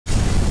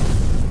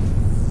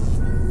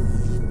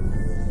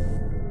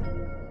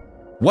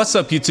What's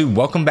up, YouTube?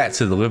 Welcome back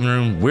to the living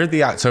room. We're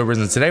the Octobers,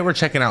 and today we're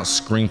checking out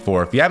Scream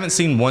 4. If you haven't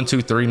seen 1, 2,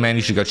 3, man,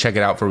 you should go check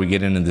it out before we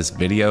get into this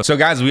video. So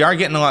guys, we are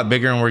getting a lot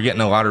bigger and we're getting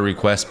a lot of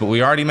requests, but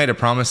we already made a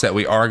promise that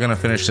we are going to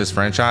finish this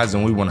franchise,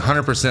 and we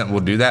 100% will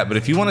do that. But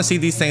if you want to see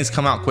these things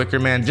come out quicker,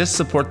 man, just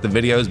support the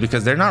videos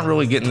because they're not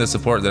really getting the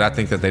support that I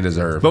think that they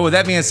deserve. But with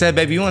that being said,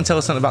 baby, you want to tell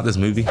us something about this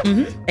movie?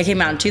 It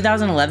came out in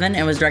 2011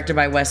 and was directed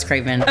by Wes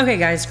Craven. Okay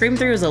guys, Scream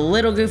 3 was a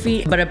little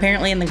goofy, but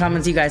apparently in the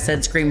comments you guys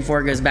said Scream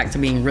 4 goes back to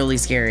being really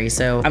scary.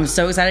 So I'm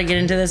so excited to get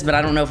into this, but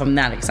I don't know if I'm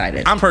that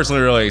excited. I'm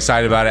personally really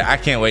excited about it. I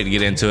can't wait to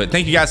get into it.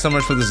 Thank you guys so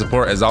much for the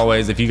support. As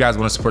always, if you guys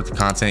want to support the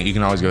content, you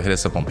can always go hit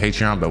us up on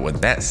Patreon. But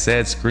with that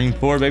said, Scream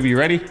 4, baby, you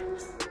ready?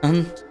 You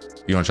want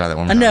to try that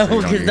one more time? No,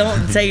 because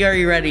don't say are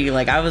you ready?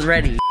 Like I was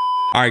ready.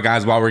 All right,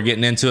 guys, while we're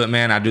getting into it,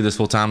 man, I do this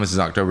full time. Mrs.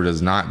 October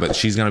does not, but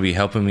she's going to be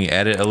helping me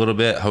edit a little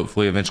bit.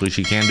 Hopefully, eventually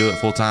she can do it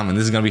full time, and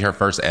this is going to be her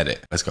first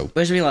edit. Let's go.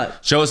 Wish me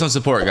luck. Show us some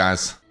support,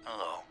 guys.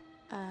 Hello.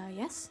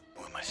 Yes?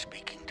 Who am I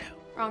speaking to?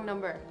 Wrong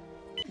number.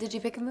 Did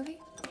you pick a movie?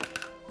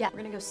 Yeah. We're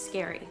gonna go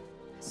scary.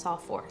 Saw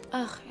 4.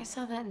 Ugh, I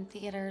saw that in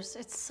theaters.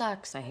 It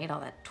sucks. I hate all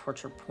that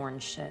torture porn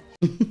shit.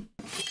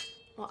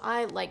 Well,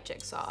 I like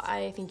Jigsaw.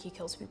 I think he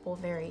kills people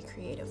very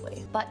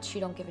creatively. But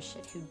you don't give a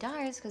shit who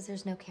dies because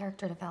there's no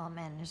character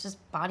development. There's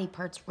just body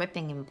parts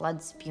ripping and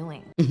blood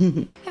spewing. I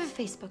have a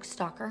Facebook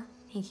stalker.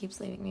 He keeps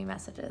leaving me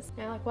messages.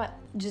 Yeah, like what?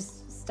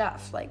 Just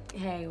stuff like,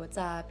 hey, what's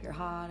up? You're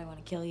hot. I want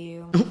to kill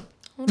you.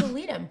 Well,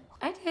 delete him.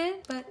 I did,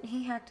 but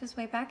he hacked his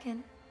way back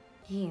in.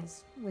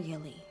 He's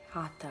really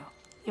hot, though.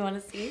 You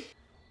want to see?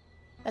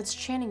 That's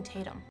Channing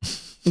Tatum.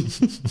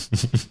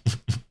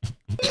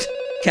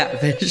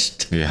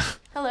 Catfished. Yeah.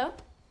 Hello?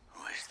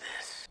 Who is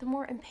this? The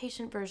more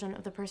impatient version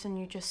of the person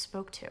you just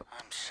spoke to.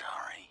 I'm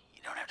sorry.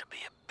 You don't have to be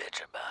a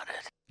bitch about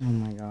it. Oh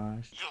my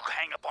gosh. You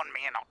hang up on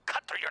me and I'll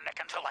cut through your neck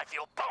until I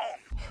feel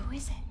bone. Who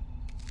is it?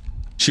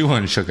 She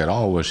wasn't shook at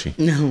all, was she?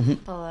 No.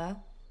 Hello?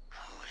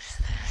 Who is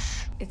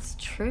this? It's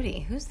Trudy.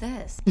 Who's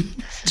this?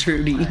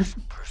 Trudy.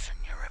 Last person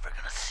you're ever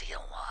gonna see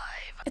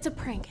alive. It's a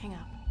prank. Hang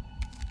up.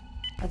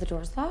 Are the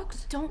doors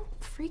locked? Don't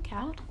freak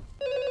out.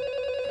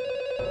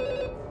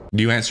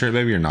 Do you answer it,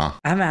 baby, or not?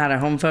 I haven't had a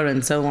home photo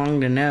in so long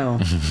to know.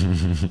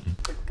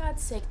 For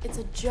God's sake, it's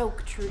a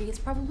joke, Trudy. It's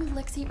probably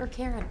Lexi or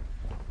Karen.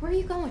 Where are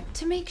you going?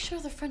 To make sure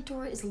the front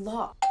door is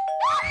locked.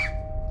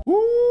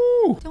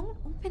 Woo! Don't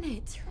open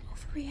it. You're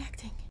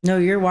overreacting. No,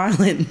 you're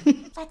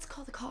wildin'. Let's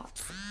call the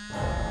cops.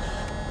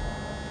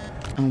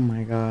 Oh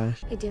my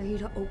gosh. I dare you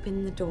to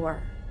open the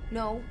door.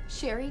 No,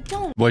 Sherry,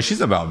 don't. Boy,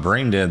 she's about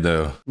brain dead,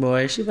 though.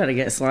 Boy, she better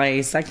get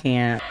sliced. I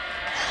can't.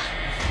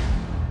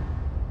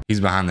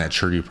 He's behind that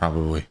tree,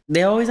 probably.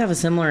 They always have a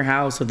similar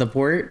house with a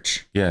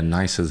porch. Yeah,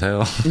 nice as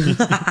hell.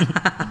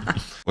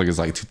 Like it's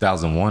like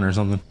 2001 or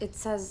something. It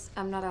says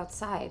I'm not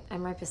outside.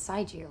 I'm right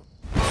beside you.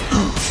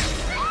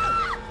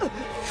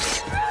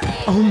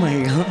 Oh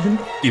my god.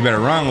 You better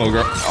run, little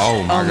girl.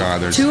 Oh my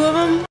god, there's 2 of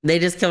them. They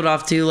just killed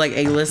off 2 like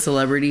A-list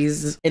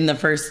celebrities in the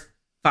first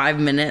 5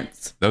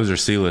 minutes. those are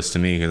C-list to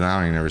me because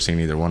I ain't never seen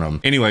either one of them.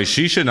 Anyway,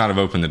 she should not have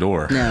opened the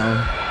door.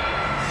 No.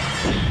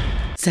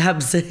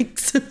 Stab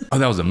 6. Oh,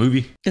 that was a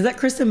movie? Is that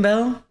Kristen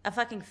Bell? A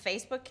fucking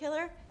Facebook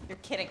killer? You're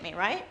kidding me,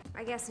 right?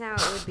 I guess now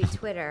it would be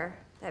Twitter.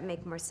 That'd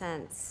make more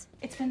sense.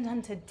 It's been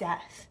done to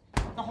death.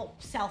 The whole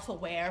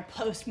self-aware,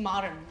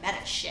 postmodern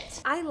meta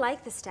shit. I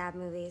like the stab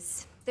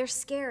movies. They're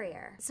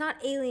scarier. It's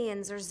not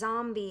aliens or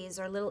zombies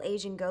or little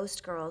Asian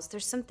ghost girls.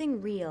 There's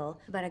something real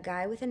about a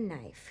guy with a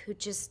knife who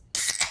just...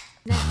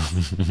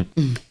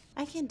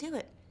 I can't do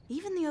it.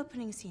 Even the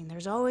opening scene,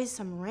 there's always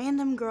some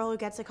random girl who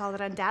gets a call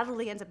that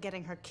undoubtedly ends up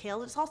getting her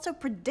killed. It's also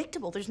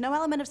predictable. There's no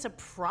element of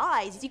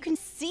surprise. You can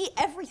see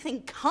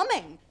everything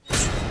coming.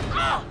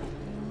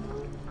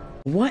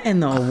 What in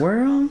the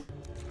world?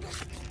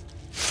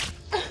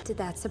 Did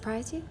that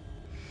surprise you?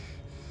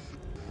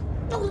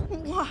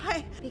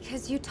 Why?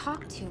 Because you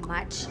talk too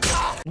much.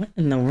 What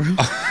in the world?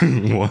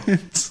 What?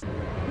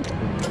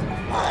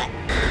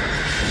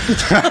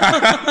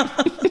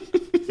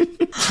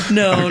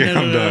 No, Okay,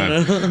 I'm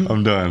done.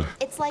 I'm done.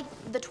 It's like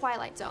the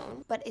Twilight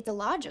Zone, but it's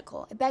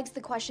illogical. It begs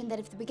the question that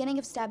if the beginning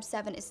of Stab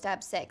 7 is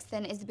Stab 6,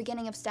 then is the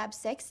beginning of Stab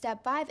 6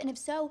 Stab 5? And if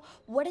so,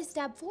 what is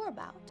Stab 4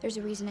 about? There's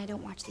a reason I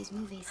don't watch these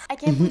movies. I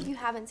can't believe you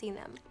haven't seen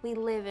them. We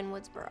live in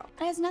Woodsboro.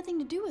 It has nothing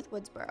to do with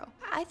Woodsboro.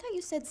 I thought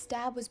you said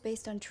Stab was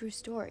based on true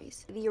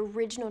stories. The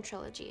original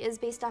trilogy is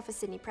based off of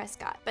Sidney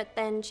Prescott, but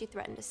then she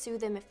threatened to sue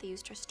them if they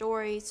used her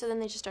story, so then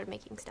they just started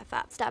making stuff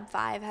up. Stab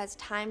 5 has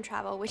time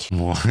travel, which...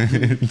 What?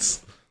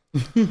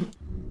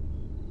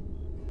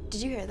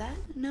 Did you hear that?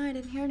 No, I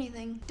didn't hear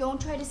anything. Don't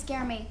try to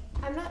scare me.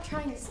 I'm not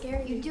trying to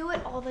scare you. You do it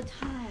all the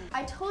time.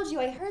 I told you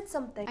I heard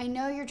something. I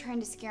know you're trying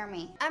to scare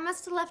me. I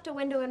must have left a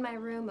window in my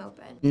room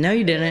open. No,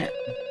 you didn't.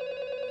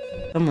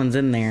 Someone's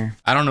in there.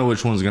 I don't know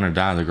which one's gonna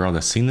die, the girl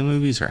that's seen the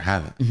movies or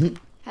haven't.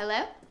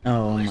 Hello?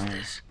 Oh Who my. is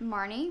this?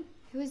 Marnie?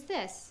 Who is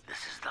this? This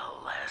is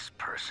the last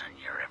person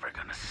you're ever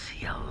gonna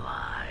see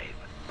alive.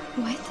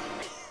 What?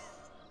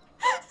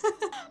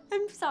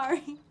 I'm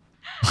sorry.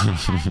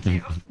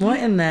 What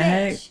in the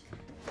heck?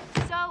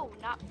 So,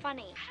 not not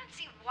funny. I don't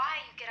see why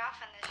you get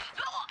off on this.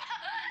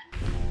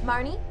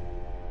 Marnie?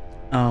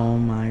 Oh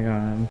my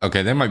god.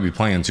 Okay, they might be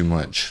playing too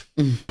much.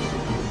 Good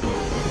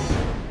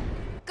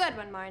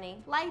one, Marnie.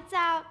 Lights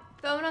out,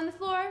 phone on the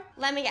floor.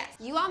 Let me guess.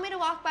 You want me to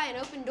walk by an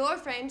open door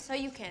frame so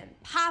you can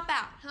pop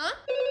out, huh?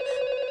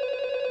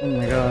 Oh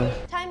my god.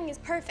 Timing is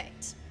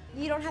perfect.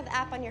 You don't have the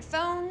app on your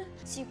phone,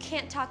 so you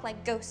can't talk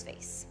like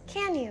Ghostface.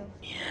 Can you?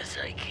 Yes,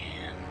 I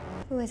can.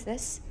 Who is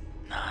this?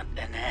 Not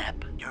an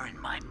app. You're in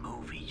my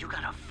movie. You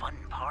got a fun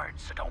part,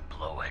 so don't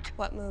blow it.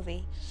 What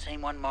movie?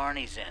 Same one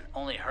Marnie's in,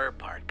 only her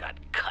part got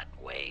cut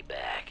way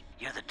back.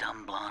 You're the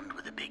dumb blonde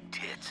with the big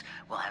tits.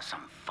 We'll have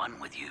some fun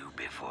with you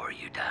before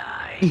you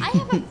die. I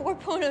have a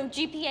 4.0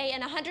 GPA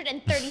and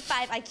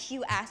 135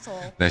 IQ,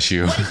 asshole. That's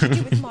you. What did you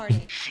do with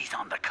Marnie? She's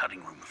on the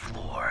cutting room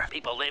floor.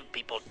 People live,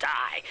 people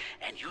die,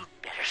 and you'd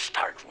better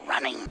start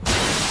running.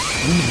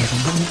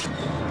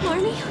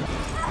 Marnie?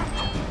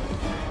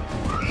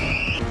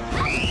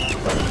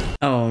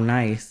 Oh,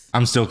 nice.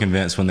 I'm still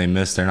convinced when they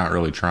miss, they're not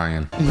really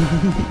trying.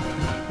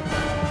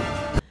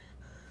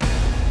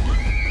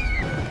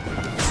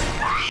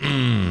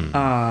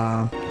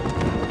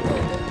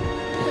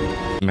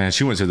 Man,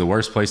 she went to the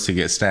worst place to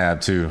get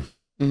stabbed too.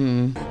 Oh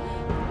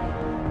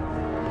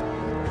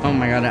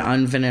my god, an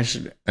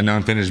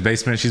unfinished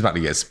basement. She's about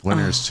to get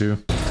splinters too.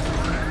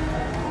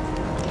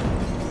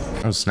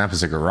 Oh snap,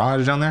 is a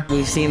garage down there?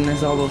 We've seen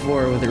this all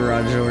before with the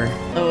garage door.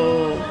 Oh.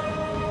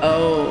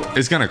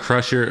 It's gonna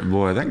crush your,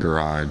 boy, that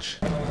garage.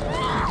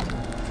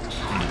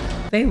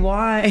 Hey,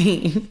 why?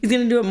 He's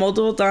gonna do it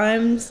multiple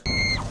times?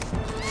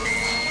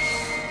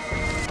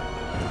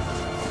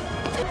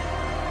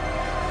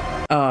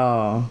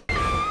 Oh.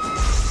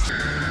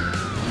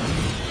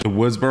 The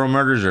Woodsboro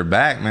murders are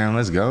back, man.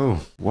 Let's go.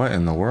 What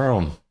in the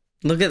world?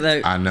 Look at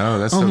that. I know,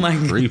 that's so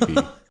creepy.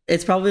 God.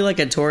 It's probably like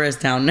a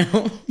tourist town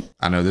now.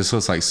 I know, this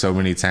looks like so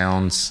many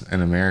towns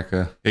in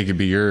America. It could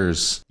be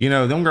yours. You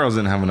know, them girls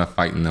didn't have enough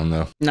fight in them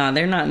though. Nah,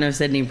 they're not no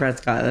Sydney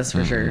Prescott, that's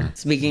for sure.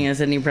 Speaking of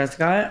Sydney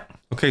Prescott.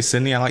 Okay,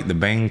 Sydney, I like the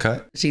bang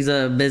cut. She's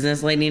a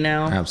business lady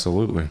now.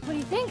 Absolutely. What do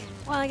you think?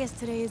 Well, I guess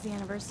today is the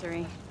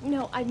anniversary.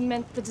 No, I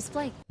meant the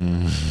display.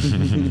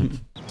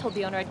 Told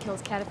the owner I'd kill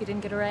his cat if he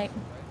didn't get it right.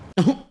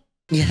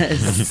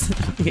 Yes.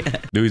 Yeah.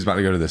 Dude, he's about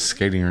to go to the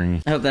skating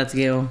ring. I hope that's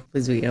Gail.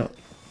 Please be Gail.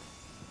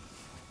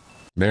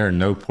 There are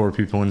no poor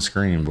people in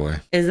Scream,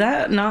 boy. Is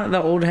that not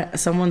the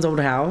someone's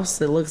old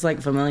house? It looks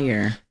like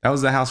familiar. That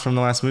was the house from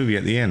the last movie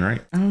at the end, right?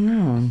 I don't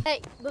know.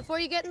 Hey, before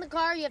you get in the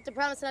car, you have to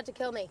promise not to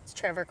kill me.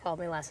 Trevor called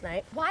me last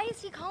night. Why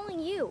is he calling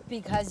you?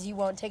 Because you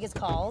won't take his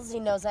calls. He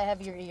knows I have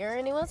your ear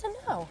and he wants to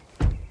know.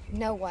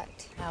 Know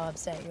what? How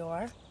upset you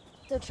are.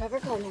 So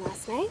Trevor called me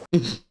last night.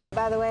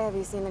 By the way, have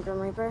you seen the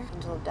Grim Reaper?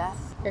 Angel of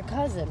Death? Your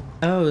cousin.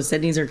 Oh,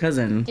 Sydney's her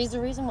cousin. She's the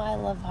reason why I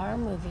love horror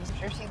movies. I'm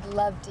sure she'd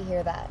love to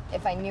hear that,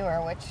 if I knew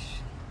her, which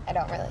I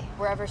don't really.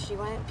 Wherever she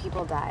went,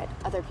 people died.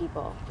 Other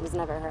people. It was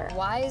never her.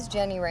 Why is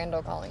Jenny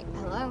Randall calling?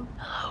 Hello?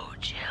 Hello,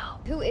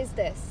 Jill. Who is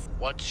this?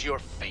 What's your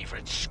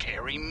favorite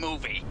scary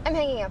movie? I'm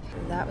hanging up.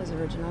 That was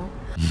original.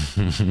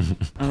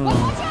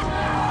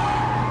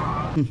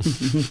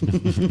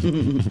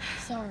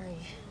 Sorry.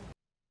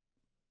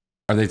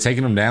 Are they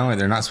taking them down? Like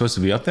they're not supposed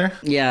to be up there?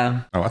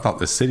 Yeah. Oh, I thought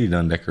the city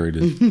done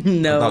decorated.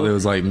 No. I thought it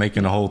was like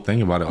making a whole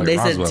thing about it. Like they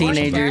Roswell said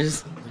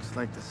teenagers. Looks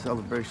like the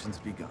celebration's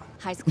begun.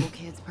 High school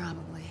kids,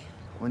 probably.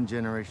 One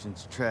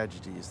generation's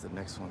tragedy is the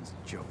next one's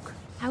joke.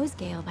 How is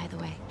Gail, by the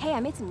way? Hey, I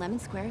made some lemon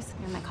squares.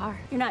 They're in my car.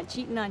 You're not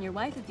cheating on your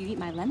wife if you eat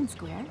my lemon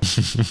square.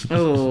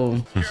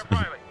 Oh. Sheriff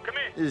Riley, come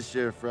in. This is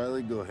Sheriff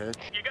Riley. Go ahead.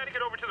 You gotta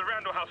get over to the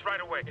Randall house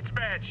right away. It's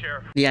bad,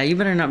 Sheriff. Yeah, you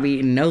better not be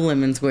eating no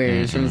lemon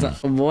squares.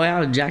 Boy,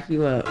 I'll jack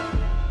you up.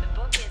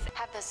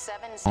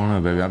 I don't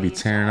know, baby. I'll be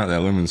tearing out that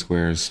lemon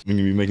squares. When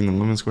you be making them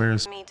lemon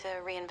squares? Me to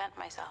reinvent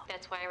myself.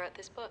 That's why I wrote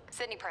this book.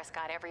 Sydney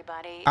Prescott,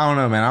 everybody. I don't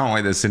know, man. I don't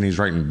like that Sydney's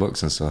writing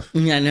books and stuff.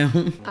 Yeah, I know.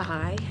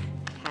 I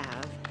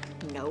have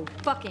no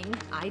fucking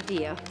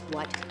idea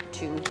what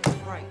to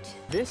write.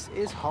 This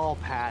is Hall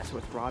Pass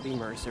with Robbie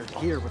Mercer,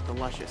 here with the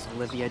luscious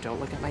Olivia. Don't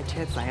look at my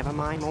tits, I have a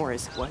mind.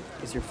 Morris, what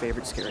is your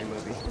favorite scary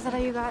movie? Is that how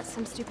you got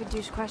some stupid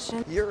douche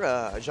question? You're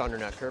a genre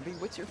nut, Kirby.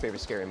 What's your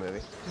favorite scary movie?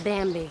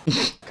 Bambi.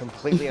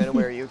 Completely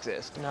unaware you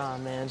exist. Nah,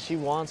 man, she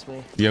wants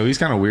me. Yo, he's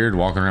kind of weird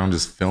walking around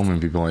just filming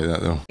people like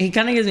that, though. He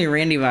kind of gives me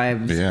Randy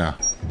vibes. Yeah.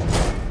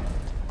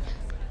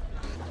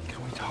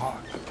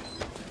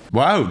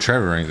 Well, I hope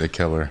Trevor ain't the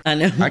killer. I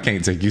know. I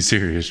can't take you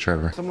serious,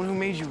 Trevor. Someone who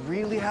made you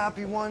really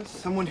happy once?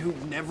 Someone who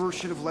never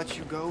should have let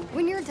you go?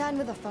 When you're done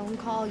with a phone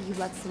call, you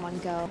let someone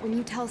go. When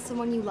you tell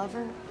someone you love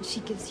her, and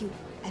she gives you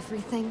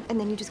everything, and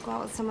then you just go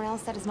out with someone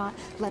else, that is not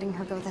letting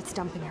her go, that's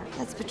dumping her.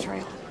 That's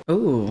betrayal.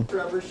 Ooh.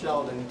 Trevor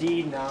Sheldon,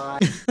 indeed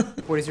not.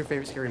 What is your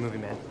favorite scary movie,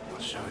 man? I'll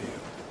show you.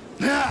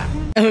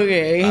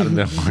 Okay. I've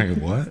been like,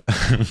 what?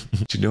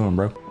 What you doing,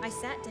 bro? I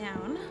sat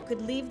down,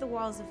 could leave the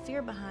walls of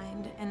fear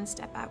behind, and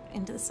step out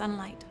into the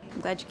sunlight. I'm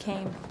glad you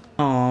came.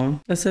 Aw,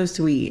 that's so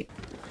sweet.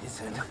 Hey,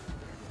 Sid.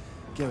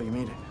 Gail, you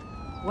made it.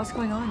 What's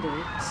going on, dude?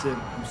 Sid,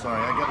 I'm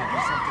sorry. I gotta do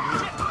something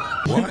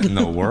here. What in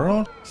the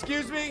world?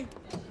 Excuse me?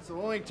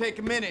 It'll only take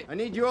a minute. I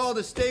need you all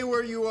to stay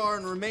where you are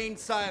and remain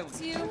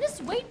silent. You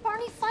just wait,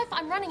 Barney Fife.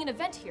 I'm running an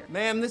event here.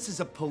 Ma'am, this is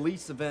a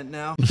police event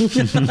now.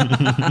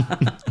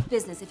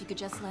 Business, if you could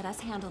just let us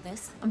handle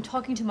this. I'm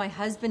talking to my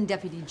husband,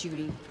 Deputy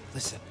Judy.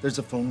 Listen, there's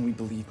a phone we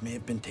believe may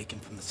have been taken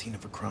from the scene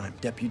of a crime.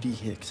 Deputy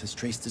Hicks has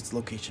traced its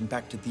location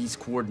back to these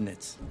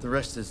coordinates. The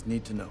rest is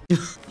need to know.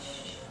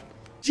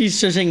 She's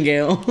shushing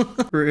Gail.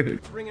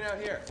 Rude. Bring it out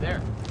here.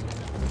 There.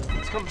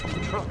 It's coming from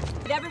the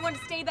trunk. Need everyone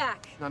to stay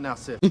back. Not now,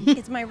 Sid.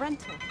 It's my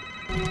rental.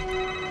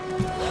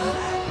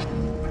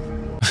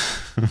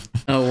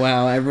 Oh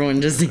wow,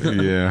 everyone just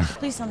Yeah.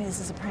 Please tell me this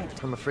is a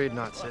prank. I'm afraid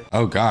not, Sid.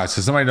 Oh god,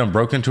 so somebody done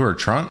broke into her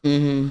trunk?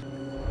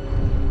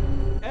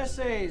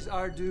 Essays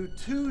are due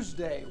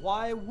Tuesday.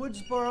 Why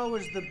Woodsboro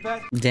is the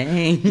best.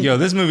 Dang. Yo,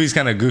 this movie's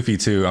kind of goofy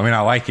too. I mean,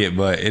 I like it,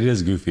 but it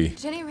is goofy.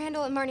 Jenny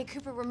Randall and Marnie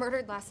Cooper were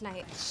murdered last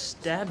night.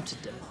 Stabbed to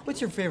death.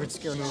 What's your favorite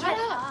scary movie? Shut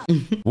up!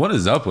 What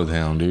is up with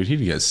him, dude? He'd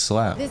get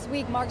slapped. This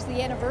week marks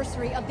the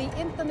anniversary of the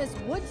infamous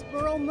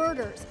Woodsboro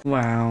murders.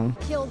 Wow.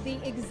 Killed the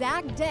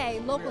exact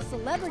day local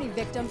celebrity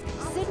victim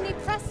Sydney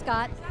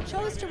Prescott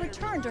chose to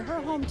return to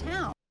her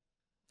hometown.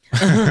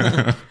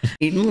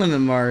 Eating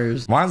lemon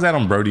bars. Why is that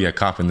on Brody a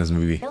cop in this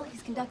movie? Bill,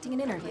 he's conducting an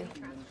interview.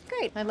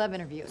 Great, I love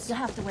interviews. You'll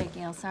have to wait,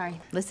 Gail,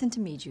 sorry. Listen to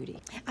me, Judy.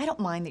 I don't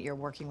mind that you're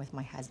working with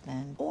my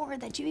husband. Or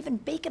that you even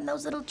bake him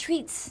those little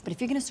treats. But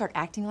if you're gonna start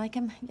acting like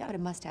him, you gotta put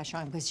a mustache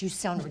on because you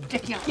sound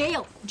ridiculous.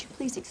 Gail, would you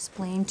please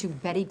explain to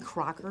Betty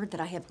Crocker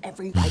that I have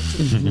every right to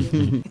be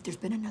here? If there's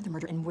been another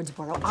murder in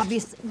Woodsboro,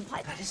 obviously.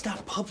 What? That is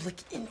not public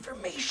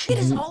information. It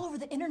is all over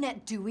the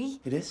internet, Dewey.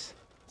 It is?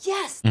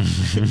 Yes.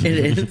 It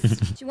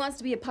is. She wants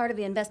to be a part of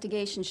the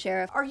investigation,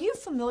 Sheriff. Are you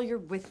familiar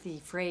with the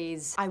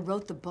phrase, I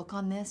wrote the book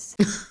on this?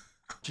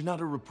 You're not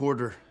a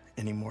reporter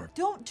anymore.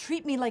 Don't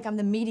treat me like I'm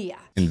the media.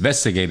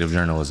 Investigative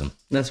journalism.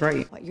 That's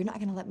right. What, you're not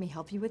gonna let me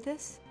help you with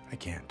this? I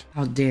can't.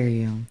 How dare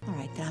you? All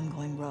right, then I'm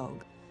going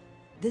rogue.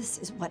 This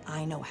is what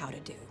I know how to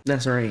do.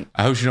 That's right.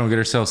 I hope she don't get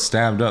herself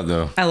stabbed up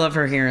though. I love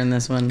her hair in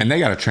this one. And they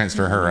gotta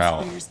transfer her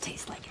out. Bears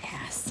taste like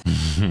ass.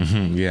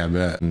 Yeah, I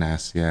bet.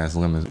 Nasty ass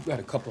lemons. We've got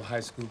a couple high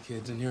school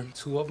kids in here.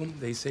 Two of them,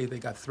 they say they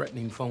got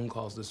threatening phone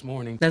calls this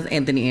morning. That's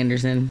Anthony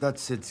Anderson.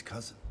 That's Sid's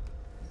cousin.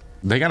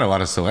 They got a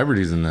lot of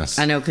celebrities in this.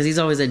 I know, because he's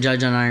always a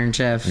judge on Iron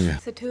Chef. Yeah.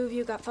 So two of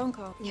you got phone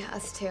call. Yeah,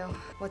 us too.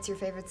 What's your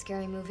favorite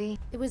scary movie?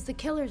 It was the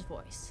killer's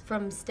voice.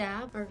 From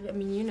Stab, or, I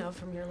mean, you know,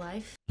 from your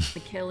life.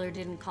 The killer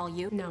didn't call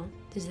you? No.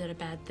 Is that a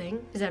bad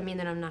thing? Does that mean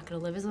that I'm not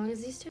gonna live as long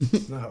as these two?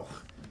 No.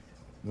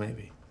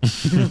 Maybe.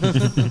 Just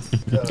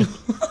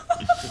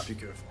be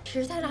careful.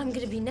 Sure that I'm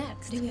gonna be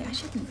next. Dewey, I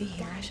shouldn't be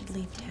here. I should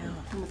leave town.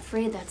 I'm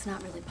afraid that's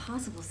not really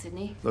possible,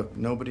 Sydney. Look,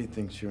 nobody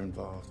thinks you're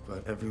involved,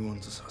 but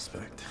everyone's a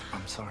suspect.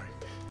 I'm sorry.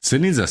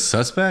 Sydney's a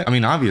suspect? I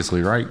mean,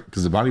 obviously, right?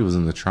 Because the body was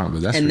in the trunk,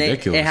 but that's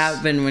ridiculous. It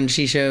happened when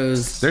she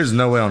shows. There's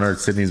no way on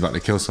earth Sydney's about to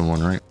kill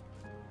someone, right?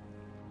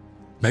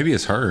 Maybe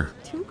it's her.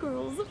 Two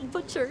girls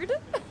butchered.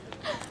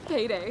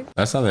 Payday.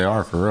 That's how they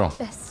are, for real.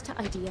 Best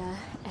idea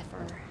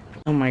ever.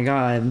 Oh my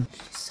god.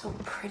 She's so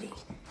pretty.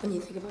 When you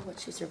think about what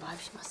she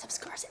survived, she must have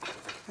scars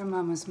everywhere. Her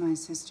mom was my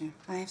sister.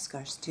 I have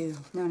scars too.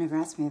 No one ever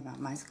asked me about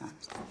my scars.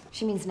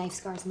 She means knife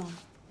scars, Mom.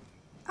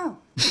 Oh.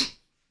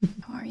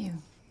 How are you?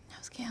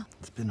 How's Gail?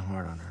 It's been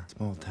hard on her.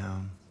 Small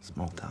town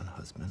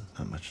husband.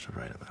 Not much to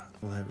write about.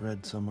 Well, I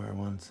read somewhere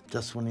once,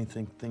 just when you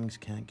think things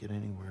can't get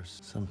any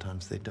worse,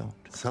 sometimes they don't.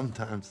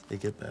 Sometimes they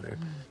get better.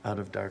 Out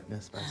of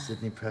Darkness by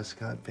Sydney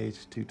Prescott,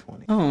 page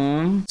 220.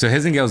 Aww. So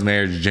his and Gail's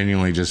marriage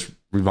genuinely just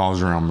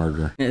revolves around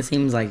murder. It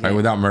seems like it.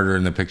 Without murder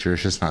in the picture,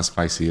 it's just not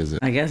spicy, is it?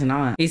 I guess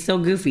not. He's so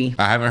goofy.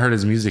 I haven't heard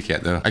his music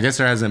yet, though. I guess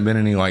there hasn't been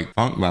any, like,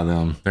 funk by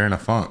them. They're in a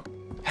funk.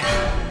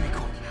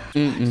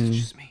 It's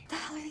just me. What the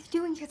hell are they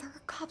doing here? There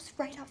are cops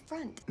right out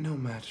front. No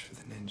match for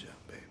the ninja,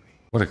 baby.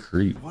 What a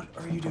creep. What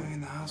are you doing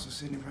in the house with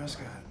Sydney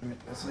Prescott? I mean,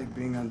 that's like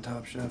being on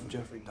Top Chef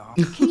Jeffrey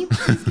Dahmer. Can you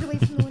please get away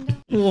from the window?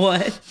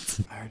 What?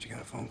 I heard you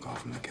got a phone call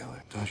from the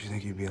killer. Don't you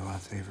think you'd be a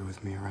lot safer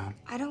with me around?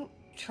 I don't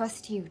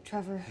trust you,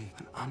 Trevor. Hey,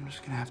 I'm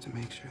just gonna have to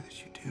make sure that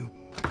you do.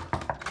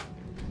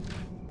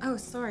 Oh,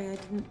 sorry, I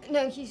didn't.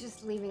 No, he's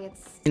just leaving.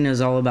 It's. He knows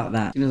all about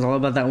that. He knows all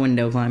about that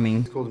window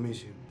climbing. It's cool to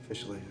meet you,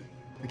 officially.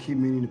 I keep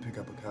meaning to pick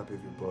up a copy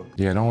of your book.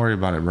 Yeah, don't worry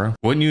about it, bro.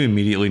 Wouldn't you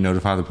immediately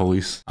notify the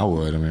police? I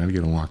would. I mean, I'd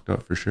get them locked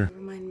up for sure.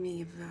 Remind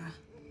me of,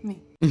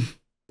 me.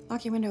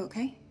 Lock your window,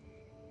 okay?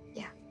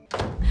 Yeah.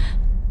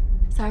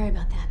 Sorry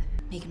about that.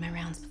 Making my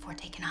rounds before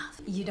taking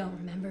off. You don't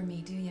remember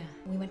me, do you?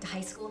 We went to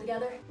high school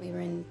together. We were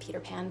in Peter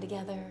Pan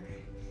together.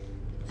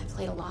 I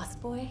played a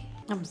lost boy.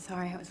 I'm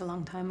sorry, it was a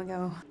long time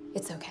ago.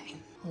 It's okay.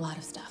 A lot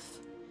of stuff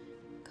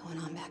going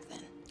on back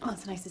then. Oh,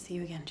 it's nice to see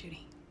you again,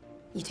 Judy.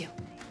 You too.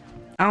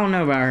 I don't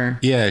know about her.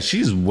 Yeah,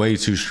 she's way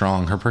too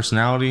strong. Her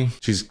personality,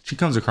 she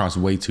comes across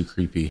way too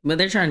creepy. But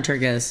they're trying to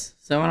trick us,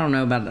 so I don't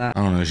know about that.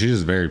 I don't know. She's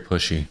just very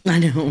pushy. I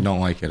know. Don't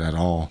like it at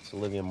all. It's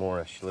Olivia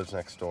Morris. She lives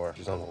next door.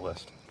 She's on the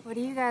list. What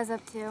are you guys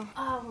up to?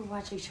 Oh, we're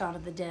watching Shaun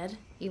of the Dead.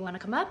 You wanna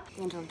come up?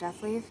 Angel of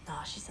Death leave? No,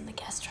 she's in the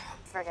guest room.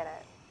 Forget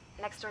it.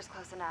 Next door's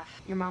close enough.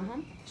 Your mom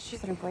home?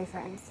 She's at her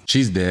boyfriend's.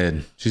 She's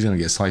dead. She's gonna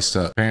get sliced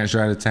up. Parents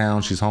are out of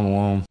town. She's home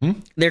alone.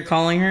 They're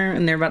calling her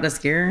and they're about to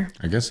scare her?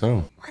 I guess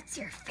so. What's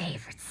your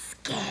favorite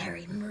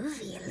scary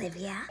movie,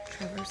 Olivia?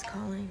 Trevor's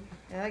calling.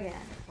 Again.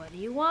 What do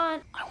you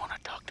want? I want to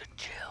talk to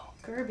Jill.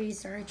 Kirby,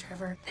 sorry,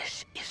 Trevor.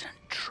 This isn't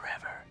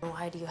Trevor.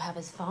 Why do you have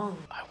his phone?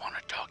 I want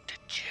to talk to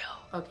Jill.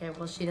 Okay,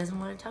 well, she doesn't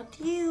want to talk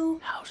to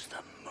you. How's the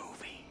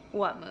movie?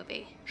 What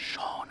movie?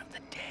 Shaun of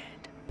the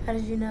Dead. How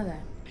did you know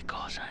that?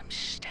 Because I'm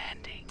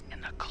standing in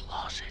the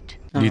closet.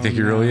 Do you think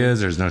he really is?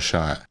 There's no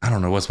shot. I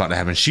don't know what's about to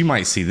happen. She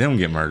might see them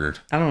get murdered.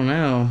 I don't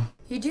know.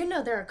 You do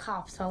know there are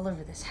cops all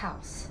over this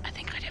house. I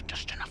think I'd have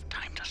just enough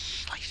time to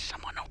slice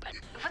someone open.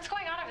 What's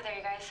going on over there,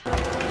 you guys?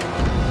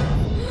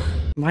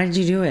 Why did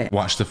you do it?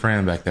 Watch the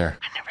friend back there.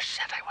 I never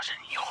said I was in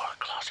your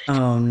closet.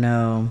 Oh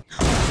no.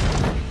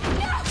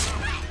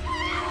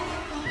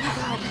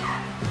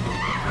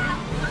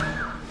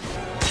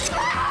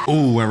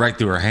 Ooh, went right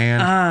through her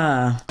hand.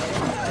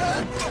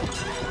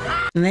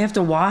 And they have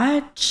to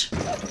watch?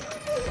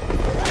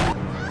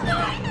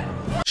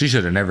 She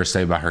should have never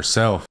stayed by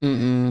herself.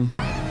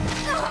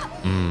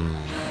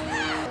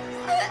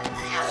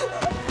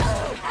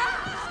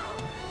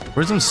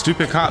 Where's them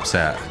stupid cops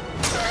at?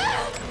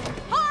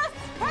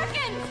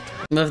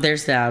 What if they're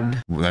stabbed?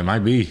 Well, they might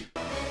be.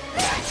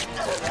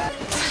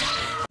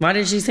 Why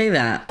did she say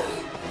that?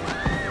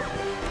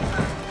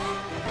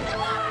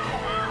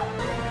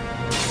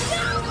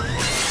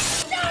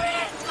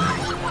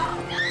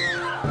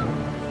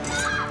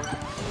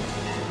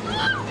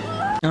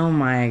 Oh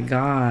my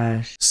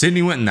gosh.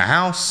 Sydney went in the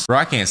house. Bro,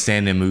 I can't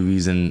stand in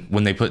movies and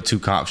when they put two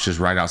cops just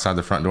right outside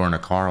the front door in a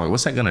car. Like,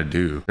 what's that gonna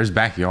do? There's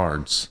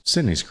backyards.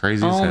 Sydney's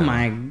crazy as hell. Oh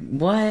my,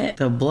 what?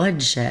 The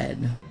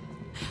bloodshed.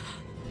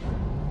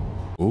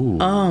 Ooh.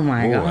 Oh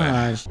my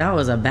gosh. That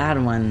was a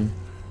bad one.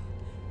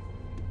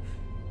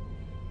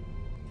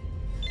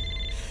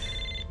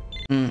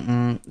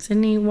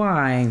 Sydney,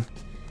 why?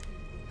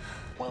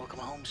 Welcome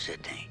home,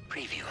 Sydney.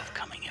 Preview of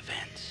coming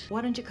events.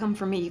 Why don't you come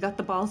for me? You got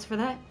the balls for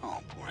that? Oh,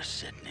 poor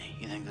Sydney.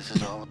 You think this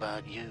is all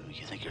about you?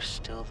 You think you're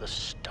still the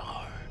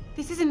star?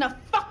 This isn't a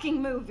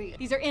fucking movie.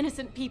 These are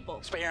innocent people.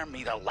 Spare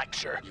me the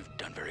lecture. You've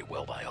done very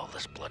well by all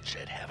this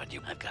bloodshed, haven't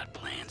you? I've got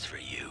plans for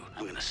you.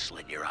 I'm gonna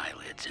slit your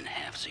eyelids in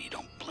half so you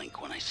don't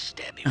blink when I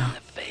stab you in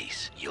the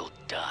face. You'll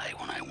die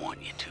when I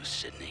want you to,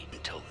 Sydney.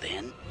 Until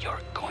then,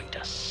 you're going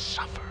to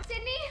suffer.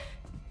 Sydney?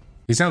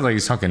 He sounds like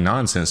he's talking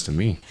nonsense to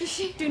me.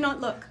 Do not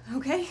look,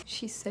 okay?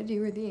 She said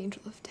you were the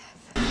angel of death.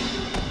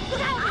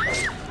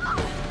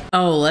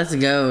 Oh, let's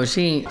go.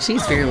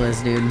 She's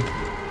fearless, dude.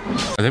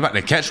 Are they about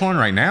to catch one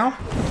right now?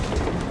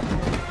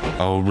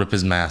 Oh, rip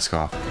his mask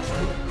off.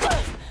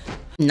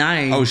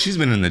 Nice. Oh, she's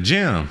been in the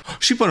gym.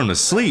 She put him to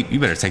sleep. You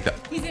better take the...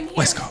 He's in here.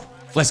 Let's go.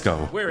 Let's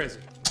go. Where is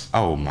he?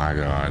 Oh my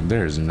God.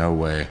 There's no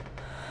way.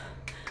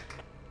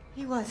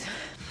 He was.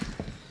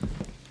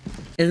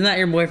 Isn't that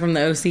your boy from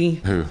the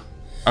OC? Who?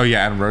 Oh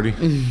yeah, Adam Brody.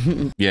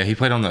 Yeah, he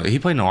played in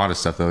a lot of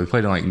stuff though. He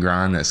played in like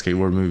Grind, that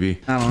skateboard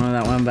movie. I don't know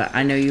that one, but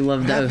I know you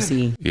loved the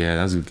OC. Yeah,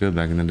 that was good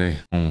back in the day.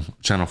 On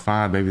Channel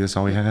 5, baby, that's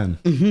all we had.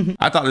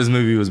 I thought this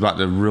movie was about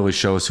to really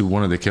show us who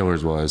one of the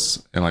killers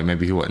was. And like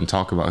maybe he wouldn't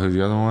talk about who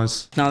the other one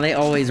was. No, they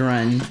always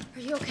run. Are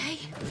you okay?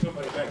 There's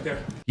nobody back there.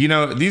 You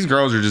know, these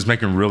girls are just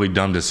making really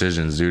dumb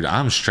decisions, dude.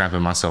 I'm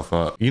strapping myself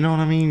up. You know what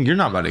I mean? You're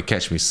not about to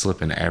catch me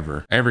slipping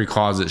ever. Every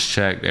closet's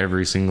checked.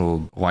 Every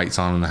single light's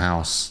on in the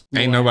house.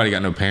 Ain't nobody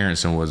got no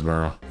parents in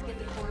Woodsboro.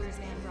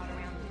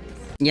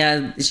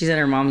 Yeah, she said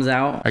her mom's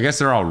out. I guess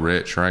they're all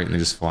rich, right? And they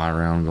just fly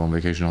around, go on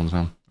vacation all the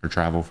time. Or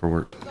travel for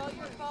work.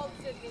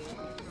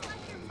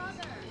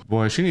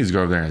 Boy, she needs to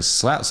go over there and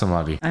slap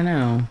somebody. I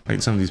know.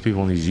 Like some of these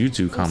people in these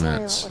YouTube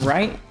comments.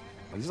 Right?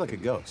 He's like a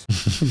ghost.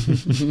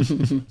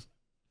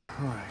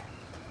 All right,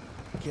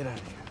 get out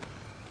of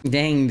here.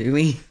 Dang,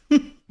 Dewey.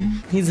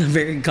 He's a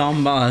very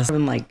calm boss.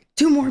 And like,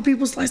 2 more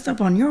people sliced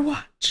up on your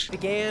watch.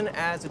 Began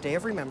as a day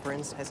of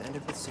remembrance, has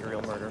ended with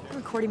serial murder.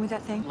 Recording with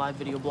that thing? Live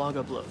video blog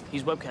upload.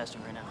 He's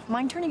webcasting right now.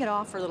 Mind turning it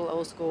off for a little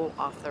old school,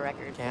 off the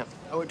record? Can't.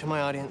 Owe it to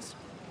my audience.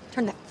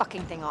 Turn that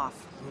fucking thing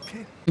off.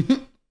 Okay.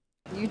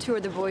 You two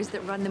are the boys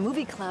that run the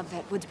movie club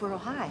at Woodsboro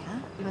High, huh?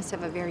 You must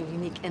have a very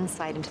unique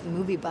insight into the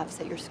movie buffs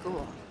at your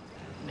school.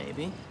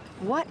 Maybe.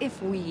 What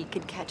if we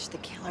could catch the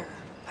killer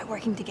by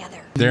working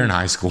together? They're in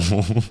high school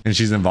and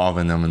she's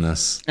involving them in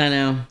this. I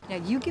know. Now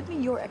you give me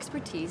your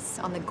expertise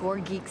on the gore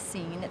geek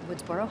scene at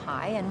Woodsboro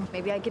High and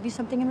maybe I give you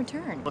something in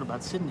return. What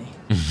about Sydney?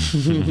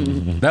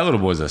 That little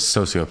boy's a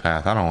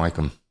sociopath. I don't like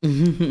him.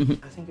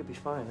 I think it'd be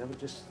fine. That would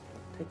just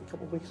take a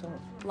couple weeks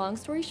off. Long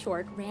story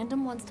short,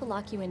 Random wants to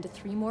lock you into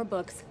 3 more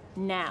books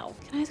now.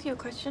 Can I ask you a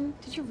question?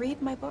 Did you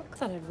read my book?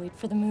 Thought I'd wait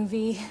for the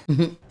movie.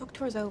 Book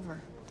tour's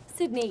over.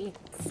 Sydney,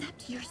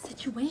 accept your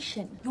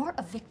situation. You're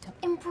a victim.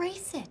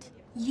 Embrace it.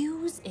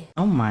 Use it.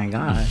 Oh my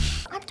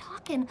gosh. I'm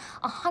talking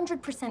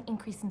 100%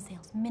 increase in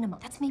sales, minimum.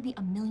 That's maybe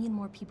 1 million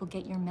more people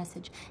get your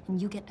message, and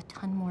you get a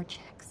ton more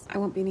checks. I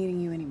won't be needing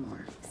you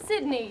anymore.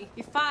 Sydney,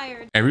 you're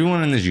fired.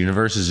 Everyone in this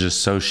universe is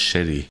just so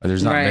shitty.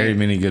 There's not very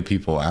many good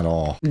people at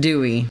all.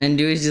 Dewey. And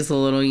Dewey's just a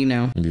little, you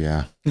know.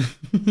 Yeah.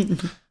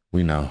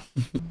 We know.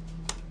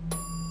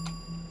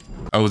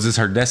 Oh, is this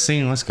her death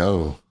scene? Let's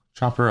go.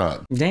 Chop her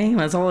up. Dang,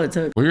 that's all it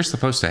took. Well, you're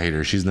supposed to hate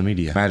her. She's the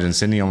media. Imagine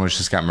Sydney almost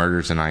just got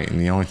murdered tonight, and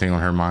the only thing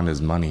on her mind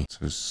is money.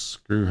 So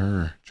screw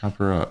her. Chop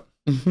her up.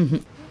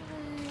 This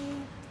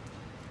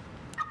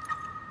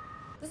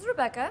is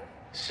Rebecca.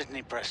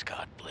 Sydney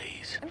Prescott,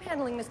 please. I'm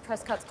handling Miss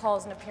Prescott's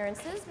calls and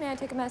appearances. May I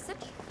take a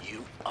message?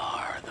 You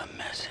are the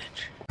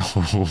message.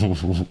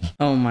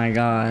 Oh my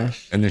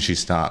gosh. And then she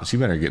stops. You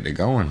better get it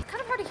going.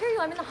 Kind of hard to hear you.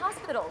 I'm in the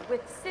hospital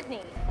with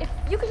Sydney. If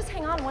you could just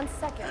hang on 1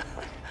 second.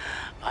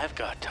 I've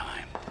got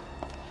time.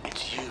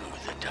 It's you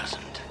that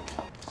doesn't.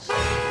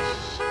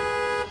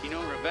 You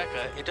know,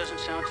 Rebecca, it doesn't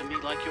sound to me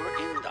like you're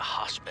in the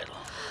hospital.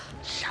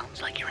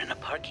 Sounds like you're in a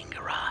parking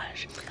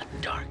garage.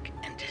 A dark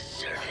and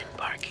deserted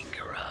parking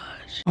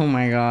garage. Oh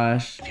my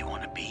gosh. If you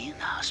want to be in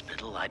the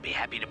hospital, I'd be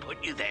happy to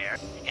put you there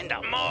in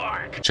the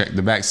morgue. Check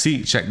the back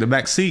seat. Check the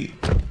back seat.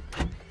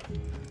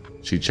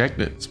 She checked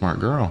it. Smart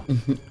girl.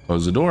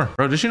 Close the door.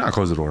 Bro, did she not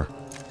close the door?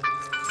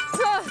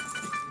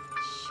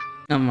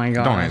 Oh my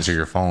god. Don't answer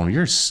your phone.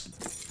 You're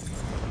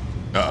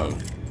uh-oh.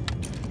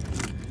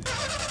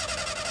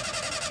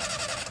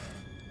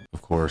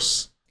 Of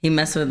course. He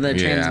messed with the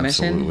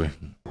transmission? Absolutely.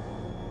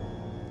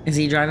 Is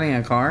he driving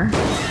a car?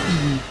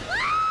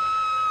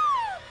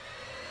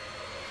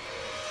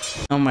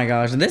 Oh my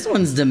gosh. This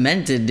one's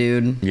demented,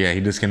 dude. Yeah,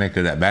 he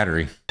disconnected that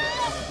battery.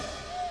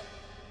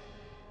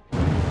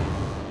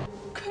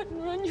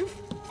 Couldn't run, you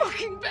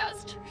fucking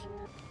bastard.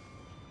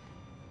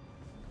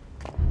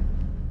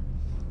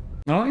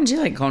 Why wouldn't you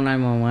like call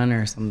 911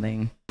 or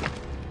something?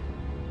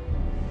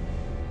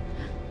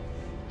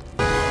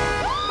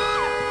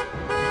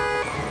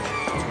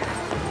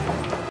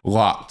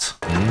 Locked.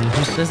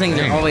 Those things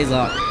are always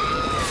locked.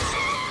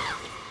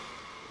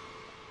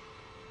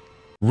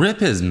 Rip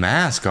his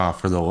mask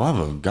off, for the love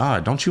of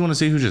God. Don't you want to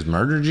see who just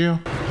murdered you?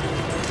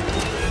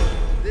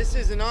 This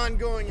is an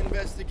ongoing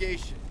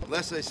investigation. The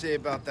less I say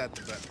about that,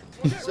 the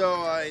better.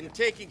 So, in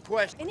taking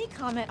questions... Any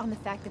comment on the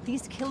fact that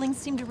these killings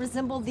seem to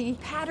resemble the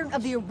pattern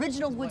of the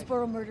original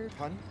Woodsboro murder?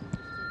 Pun?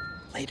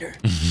 Later.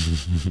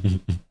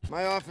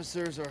 My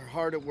officers are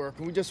hard at work,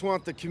 and we just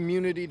want the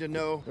community to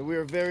know that we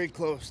are very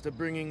close to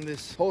bringing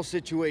this whole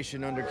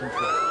situation under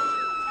control.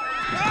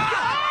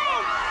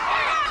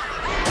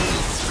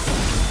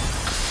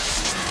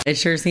 It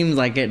sure seems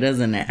like it,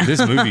 doesn't it? This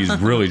movie is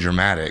really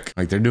dramatic.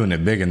 Like, they're doing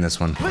it big in this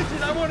one.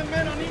 Listen, I want a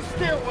man on each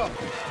stairwell.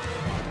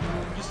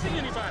 You see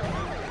anybody?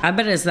 I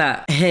bet it's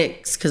that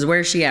Hicks, because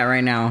where's she at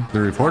right now?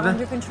 The reporter?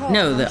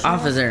 No, the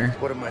officer.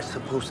 What am I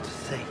supposed to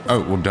say?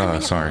 Oh, well, duh,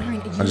 sorry.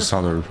 I just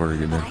saw the reporter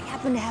get there. I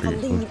happen to have a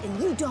lead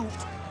and you don't.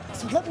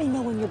 So let me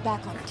know when you're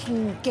back on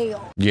Team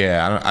Gale.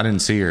 Yeah, I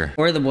didn't see her.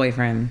 Or the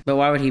boyfriend. But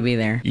why would he be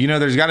there? You know,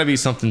 there's got to be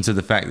something to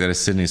the fact that it's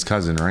Sydney's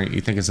cousin, right?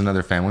 You think it's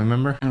another family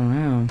member? I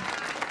don't know.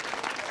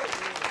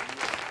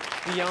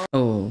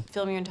 Oh.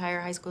 Film your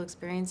entire high school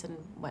experience and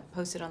what,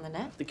 post it on the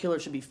net? The killer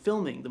should be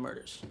filming the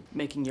murders,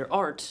 making your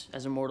art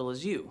as immortal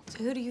as you.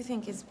 So who do you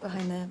think is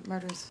behind the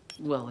murders?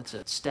 Well, it's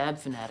a stab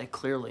fanatic,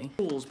 clearly.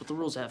 Rules, but the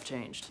rules have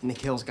changed. And the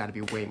kill's gotta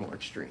be way more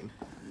extreme.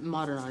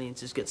 Modern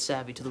audiences get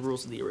savvy to the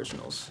rules of the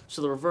originals,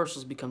 so the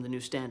reversals become the new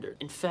standard.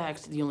 In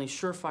fact, the only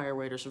surefire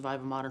way to survive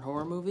a modern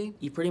horror movie,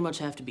 you pretty much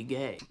have to be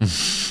gay.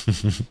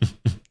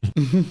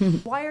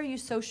 Why are you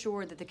so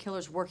sure that the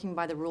killer's working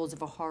by the rules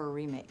of a horror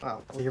remake?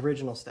 Well, the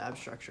original stab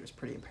structure is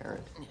pretty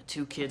apparent. Yeah,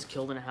 2 kids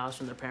killed in a house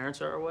when their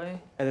parents are away.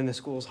 And then the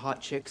school's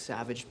hot chick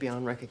savaged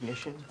beyond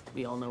recognition.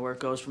 We all know where it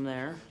goes from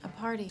there. A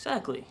party.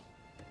 Exactly.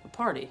 A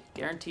party.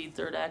 Guaranteed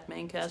third act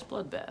main cast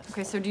bloodbath.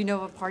 Okay, so do you know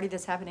of a party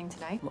that's happening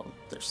tonight? Well,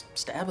 there's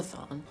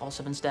Stabathon. All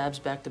 7 stabs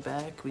back to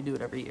back. We do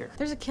it every year.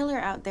 There's a killer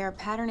out there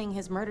patterning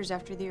his murders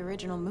after the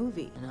original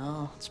movie. I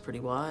know, it's pretty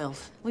wild.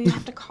 Well, you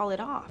have to call it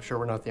off. I'm sure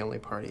we're not the only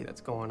party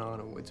that's going on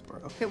in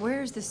Woodsboro. Okay,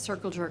 where is this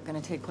circle jerk gonna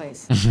take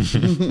place?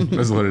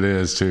 That's what it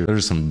is, too.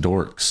 There's some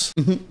dorks.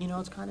 You know,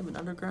 it's kind of an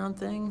underground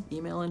thing.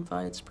 Email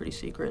invites, pretty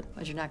secret.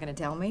 But you're not gonna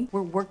tell me?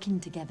 We're working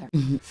together.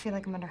 I feel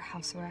like I'm under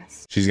house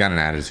arrest. She's got an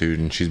attitude,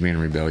 and she's being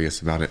rebellious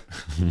about it.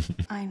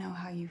 I know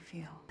how you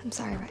feel. I'm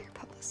sorry about your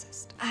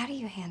publicist. How do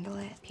you handle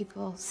it?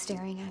 People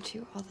staring at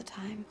you all the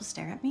time. People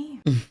stare at me?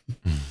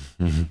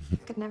 I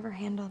could never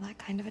handle that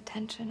kind of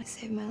attention. It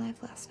saved my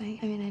life last night.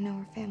 I mean, I know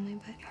we're family,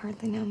 but you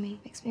hardly know me.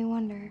 Makes me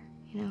wonder,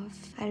 you know,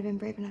 if I'd have been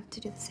brave enough to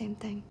do the same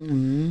thing.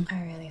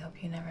 I really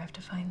hope you never have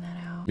to find that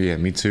out. Yeah,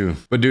 me too.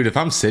 But dude, if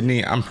I'm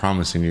Sydney, I'm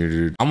promising you,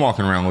 dude, I'm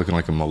walking around looking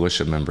like a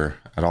militia member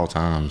at all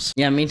times.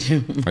 Yeah, me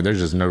too. Like, there's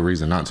just no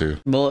reason not to.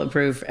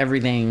 Bulletproof,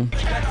 everything.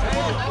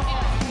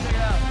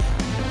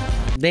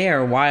 They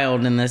are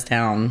wild in this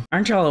town.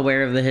 Aren't y'all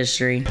aware of the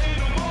history?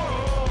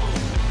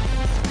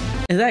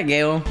 Is that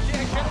Gail?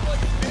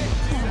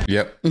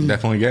 Yep,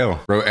 definitely Gail.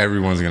 Bro,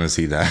 everyone's gonna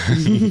see that.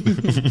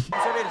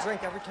 I'm ready to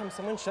drink every time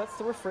someone shuts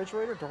the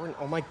refrigerator door, and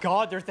oh my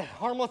god, there's that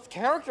harmless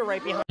character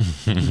right behind.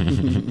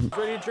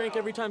 Ready to drink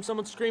every time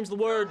someone screams the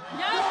word.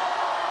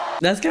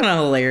 That's kind of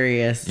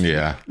hilarious.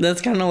 Yeah.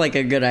 That's kind of like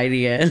a good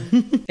idea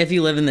if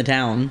you live in the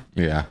town.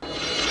 Yeah.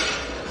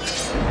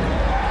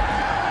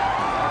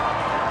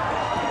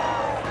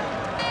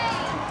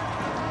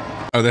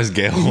 Oh, that's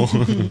Gail.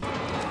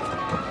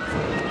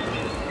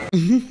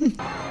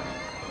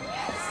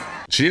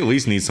 She at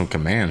least needs some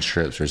command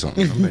strips or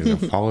something. Something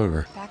to fall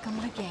over. Back on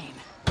my game.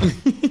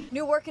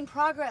 New work in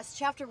progress,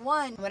 chapter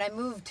 1. When I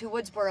moved to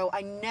Woodsboro,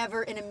 I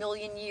never in a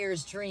million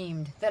years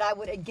dreamed that I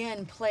would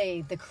again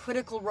play the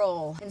critical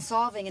role in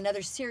solving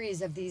another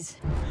series of these.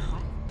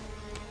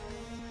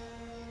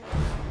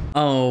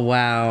 Oh,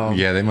 wow.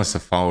 Yeah, they must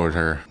have followed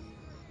her.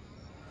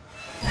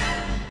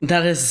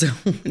 That is so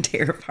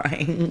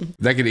terrifying.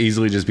 That could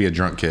easily just be a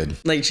drunk kid.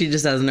 Like, she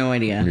just has no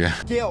idea. Yeah.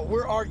 Gail,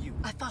 where are you?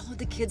 I followed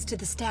the kids to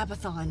the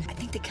Stabathon. I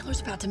think the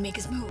killer's about to make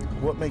his move.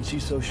 What makes you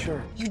so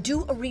sure? You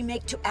do a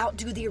remake to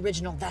outdo the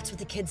original. That's what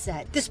the kids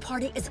said. This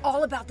party is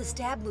all about the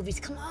Stab movies.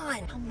 Come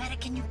on. How meta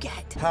can you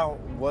get? How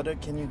what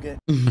can you get?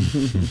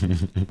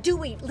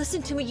 Dewey,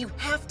 listen to me. You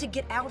have to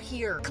get out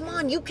here. Come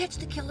on, you catch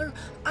the killer.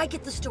 I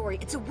get the story.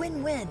 It's a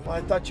win-win. Well,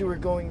 I thought you were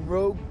going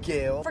rogue,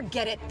 Gail.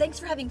 Forget it. Thanks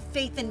for having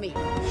faith in me.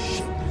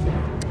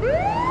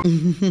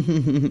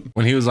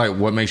 When he was like,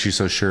 what makes you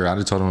so sure? I'd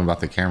have told him about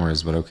the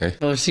cameras, but okay.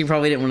 Well, she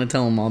probably didn't want to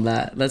tell him all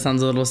that. That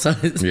sounds a little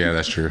sus. Yeah,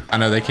 that's true. I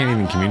know they can't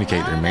even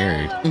communicate. They're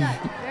married.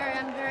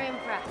 I'm very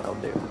impressed. I'll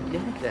do.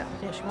 Yeah,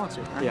 she wants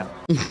it. Yeah.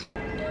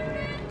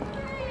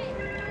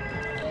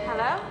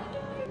 Hello?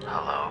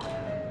 Hello?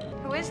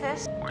 Who is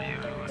this? Were you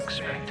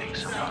expecting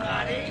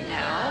somebody?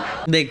 No.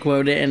 They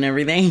quote it and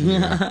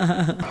everything.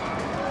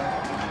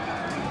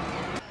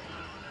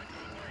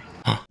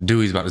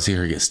 Dewey's about to see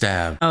her get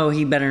stabbed. Oh,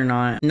 he better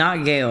not.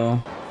 Not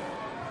Gail.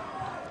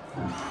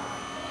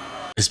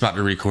 It's about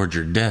to record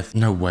your death.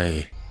 No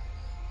way.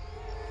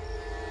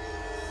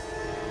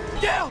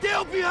 Gail!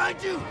 Gail,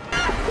 behind you!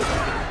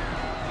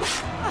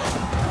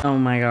 Oh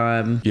my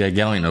god. Yeah,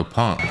 Gail ain't no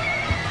punk.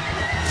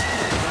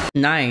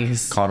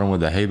 Nice. Caught him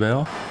with a hay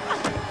bale.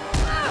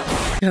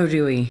 Go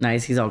Dewey.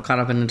 Nice, he's all caught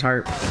up in the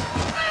tarp.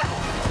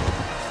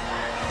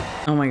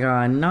 Oh my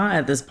god, not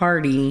at this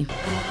party.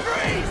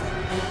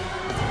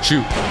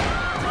 Shoot.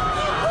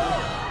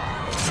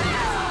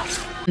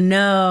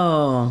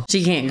 No.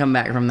 She can't come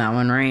back from that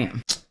one, right?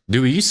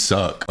 Dewey, you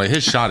suck. Like,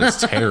 his shot is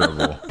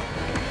terrible.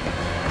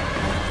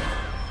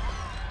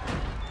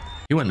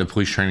 He went to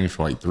police training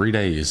for like 3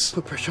 days.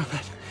 Put pressure on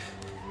that.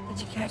 Did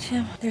you catch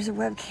him? There's a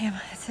webcam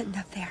sitting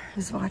up there.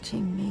 He's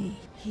watching me.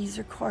 He's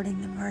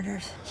recording the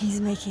murders. He's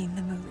making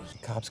the movie.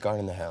 Cops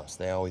guarding the house.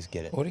 They always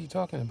get it. What are you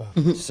talking about?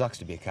 Sucks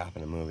to be a cop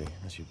in a movie,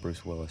 unless you're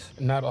Bruce Willis.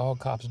 Not all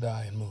cops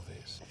die in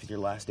movies. If it's your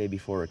last day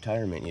before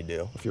retirement, you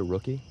do. If you're a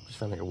rookie, just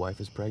found out your wife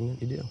is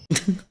pregnant, you do.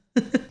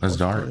 That's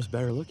dark. It's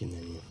better looking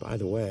than you. By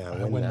the way,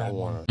 I win that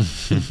one.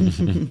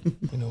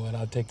 You know what?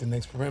 I'll take the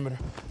next perimeter.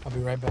 I'll be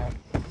right back.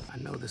 I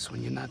know this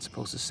one. You're not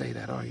supposed to say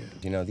that, are you?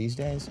 You know, these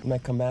days, you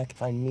might come back,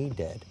 find me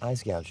dead,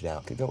 eyes gouged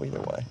out. Could go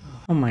either way.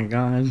 Oh my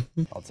god.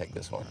 I'll take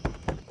this one.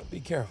 Be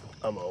careful.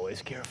 I'm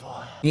always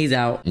careful. He's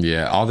out.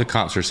 Yeah, all the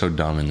cops are so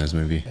dumb in this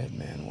movie. Dead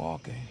man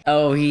walking.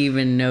 Oh, he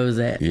even knows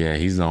it. Yeah,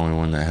 he's the only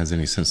one that has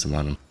any sense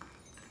about him.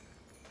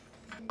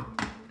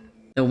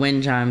 The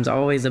wind chime's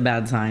always a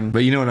bad sign. But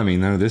you know what I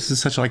mean, though? This is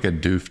such like a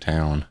doof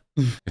town.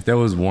 If there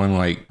was one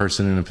like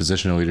person in a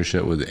position of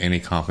leadership with any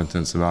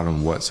competence about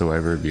him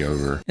whatsoever, it'd be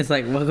over. It's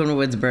like, welcome to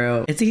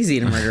Woodsboro. It's easy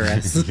to murder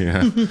us.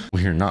 Yeah,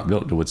 we are not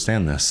built to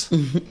withstand this.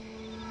 Is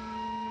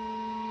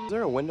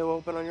there a window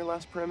open on your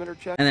last perimeter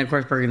check? And then, of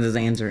course, Perkins is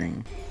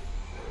answering.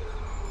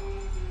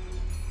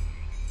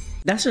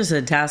 That's just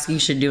a task you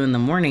should do in the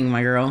morning,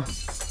 my girl.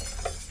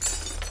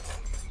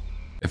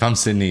 If I'm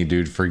Sydney,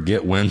 dude,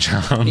 forget wind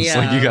chimes. Yeah,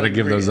 like, you got to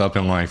give those up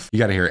in life. You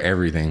got to hear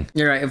everything.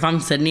 You're right. If I'm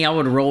Sydney, I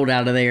would have rolled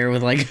out of there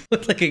with like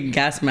a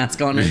gas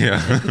mask on it.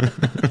 Yeah.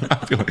 I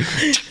feel like...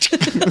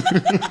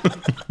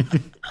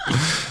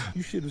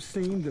 You should have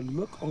seen the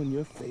look on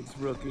your face,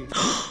 rookie.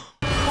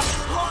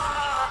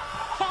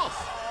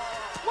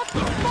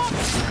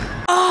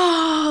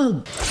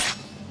 Oh!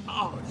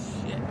 Oh,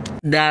 shit.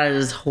 That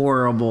is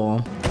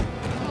horrible.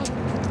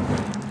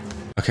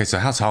 Okay, so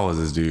how tall is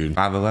this dude?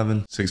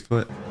 5'11", 6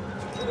 foot?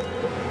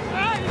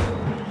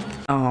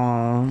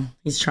 Oh,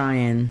 he's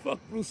trying. Fuck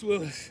Bruce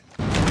Willis.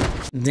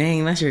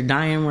 Dang, that's your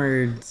dying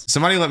words.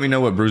 Somebody let me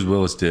know what Bruce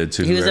Willis did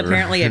to He was whoever.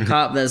 apparently a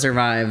cop that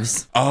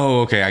survives.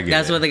 Oh, okay, I get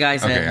That's it. what the guy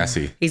said. Okay, I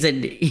see. He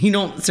said, you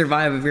don't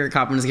survive if you're a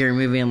cop in a scary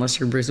movie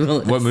unless you're Bruce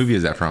Willis. What movie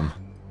is that from?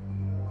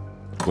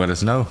 Let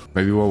us know.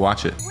 Maybe we'll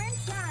watch it.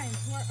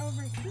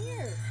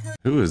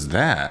 Who is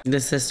that? The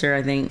sister,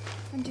 I think.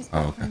 I'm just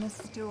Oh, back okay. from the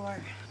store.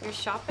 You're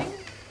shopping?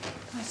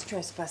 My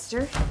stress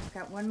buster.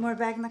 Got one more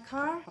bag in the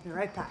car. I'll be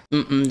right back.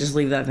 Just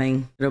leave that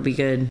thing. It'll be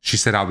good. She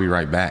said, I'll be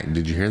right back.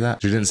 Did you hear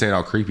that? She didn't say it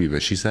all creepy,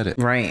 but she said it.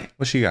 Right.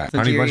 What she got? The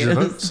Honey Bunches of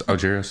Cheerios. Oats? Oh,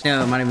 Cheerios.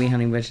 No, it might be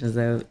Honey Bunches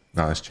of Oats.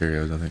 No, that's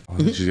Cheerios, I think. Oh, I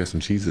think she's got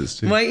some cheeses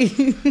too.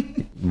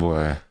 Wait.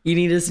 Boy. You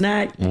need a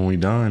snack? When we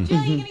done.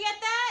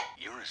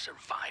 You're a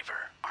survivor,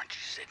 aren't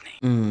you, Sydney?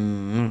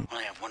 Well,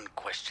 I have one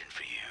question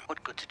for you.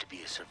 What good's it to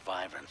be a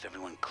survivor if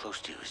everyone close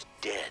to you is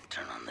dead?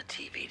 Turn on the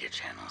TV to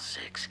channel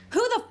 6. Who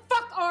the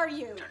fuck are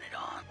you? Turn it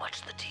on.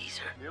 Watch the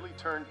teaser. Nearly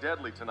turned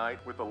deadly tonight,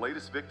 with the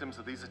latest victims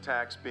of these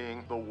attacks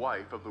being the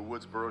wife of the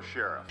Woodsboro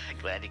sheriff.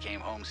 Glad you came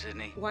home,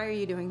 Sydney. Why are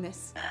you doing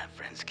this?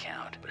 Friends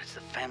count, but it's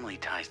the family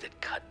ties that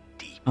cut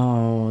deep.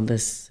 Oh,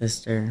 this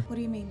sister. What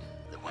do you mean?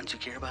 The ones you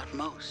care about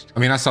most. I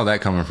mean, I saw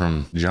that coming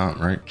from Jump,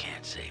 right?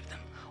 Can't save them.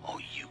 All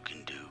you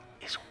can do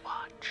is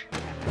watch.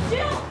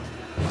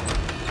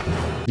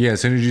 Yeah,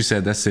 as soon as you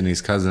said that's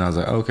Sydney's cousin, I was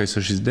like, oh, okay,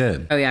 so she's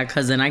dead. Oh yeah,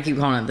 cousin. I keep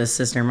calling it this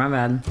sister. My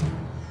bad.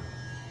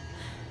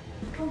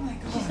 Oh my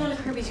god. She's not at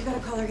Kirby's. You gotta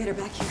call her, get her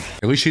back here.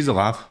 At least she's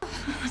alive.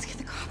 Let's get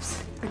the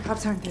cops. The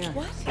cops aren't there.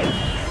 What?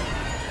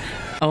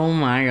 Oh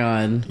my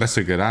god. That's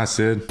a good eye,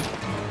 Sid.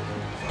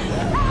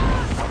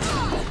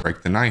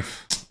 Break the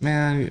knife.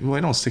 Man,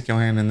 boy, don't stick your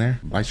hand in there.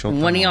 Bite your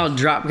One of thumb y'all off.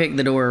 drop kick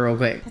the door real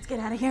quick. Let's get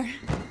out of here.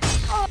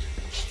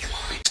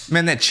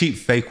 Man, that cheap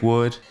fake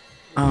wood.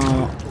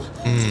 Oh.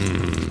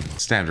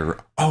 Stabbed her.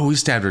 Oh, he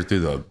stabbed her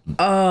through the...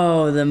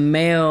 Oh, the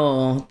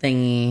mail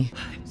thingy.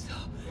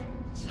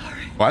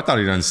 Well, I thought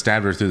he done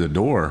stabbed her through the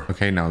door.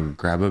 Okay, now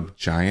grab a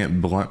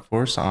giant blunt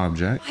force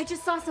object. I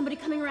just saw somebody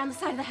coming around the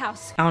side of the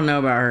house. I don't know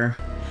about her.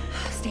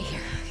 Stay here.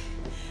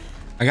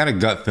 I got a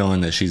gut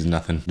feeling that she's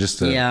nothing.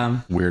 Just a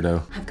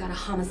weirdo. I've got a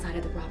homicide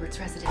at the Roberts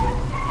residence.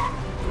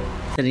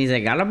 Then he's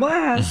like, got a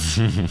blast.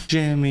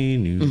 Jimmy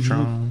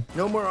Neutron.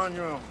 No more on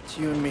your own. It's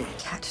you and me.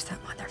 Catch that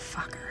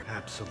motherfucker.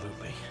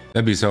 Absolutely.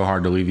 That'd be so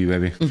hard to leave you,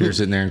 baby. If you're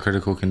sitting there in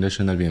critical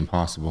condition, that'd be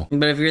impossible.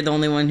 But if you're the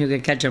only one who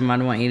could catch him,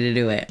 I'd want you to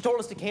do it. You told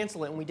us to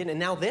cancel it and we didn't, and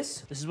now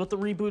this is what the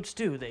reboots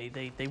do.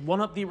 They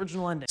one up the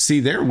original ending. See,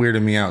 they're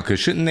weirding me out because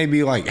shouldn't they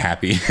be like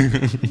happy?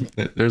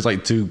 There's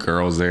like two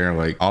girls there,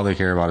 like all they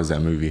care about is that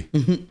movie.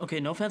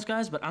 Okay, no offense,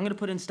 guys, but I'm gonna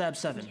put in Stab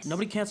 7.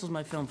 Nobody cancels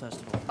my film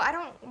festival. But I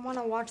don't want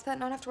to watch that,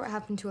 not after what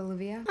happened to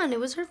Olivia. And it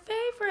was her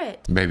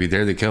favorite. Baby,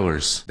 they're the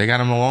killers. They got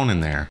them alone in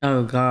there.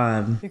 Oh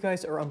god. You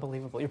guys are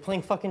unbelievable. You're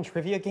playing fucking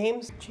trivia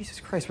games? Jesus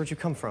Christ, where'd you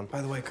come from?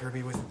 By the way,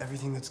 Kirby, with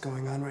everything that's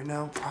going on right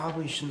now,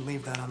 probably shouldn't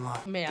leave that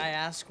unlocked. May I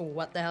ask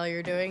what the hell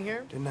you're doing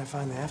here? Didn't I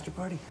find the after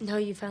party? No,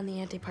 you found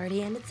the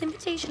anti-party and it's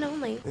invitation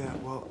only. Yeah,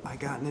 well, I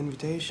got an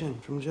invitation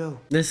from Jill.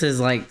 This is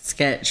like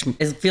sketch.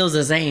 It feels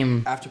the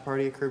same. After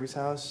party at Kirby's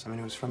house? I mean,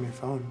 it was from your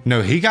phone.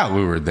 No, he got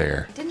lured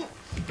there. I didn't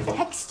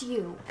text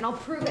you, and I'll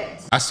prove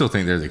it. I still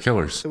think they're the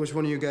killers. So which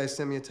one of you guys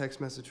sent me a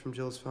text message from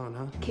Jill's phone,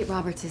 huh? Kate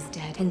Roberts is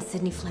dead and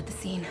Sydney fled the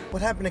scene.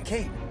 What happened to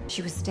Kate?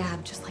 She was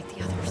stabbed just like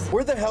the others.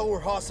 Where the hell were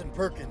Haas and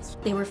Perkins?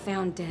 They were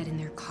found dead in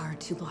their car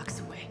 2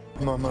 blocks away.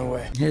 I'm on my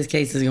way. His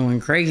case is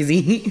going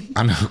crazy.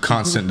 I know,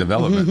 constant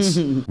developments.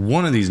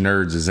 One of these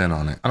nerds is in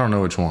on it. I don't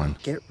know which one.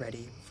 Get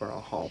ready for a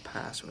hall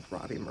pass with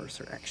Robbie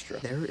Mercer Extra.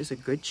 There is a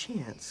good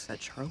chance that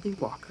Charlie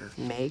Walker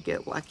may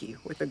get lucky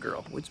with a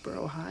girl.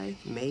 Woodsboro High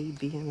may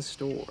be in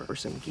store for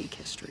some geek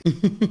history.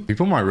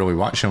 People might really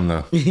watch him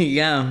though.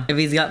 Yeah, if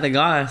he's got the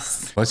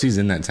goss. Plus he's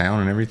in that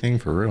town and everything,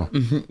 for real.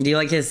 Do you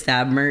like his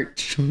stab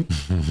merch?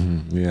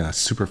 Yeah,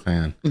 super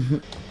fan.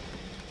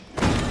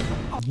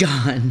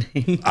 God.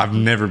 I've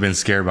never been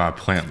scared by a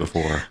plant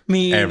before.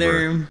 Me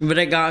either, ever. but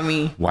it got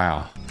me.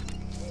 Wow.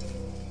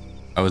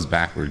 I was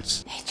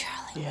backwards. Hey,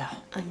 Charlie. Yeah.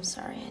 I'm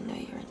sorry, I know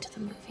you're into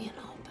the movie and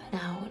all, but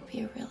now would be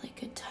a really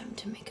good time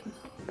to make a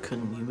move.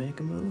 Couldn't you make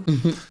a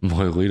move?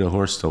 Boy, lead a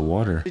horse to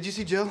water. Did you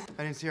see Jill?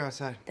 I didn't see her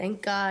outside.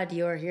 Thank God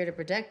you are here to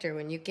protect her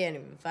when you can't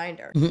even find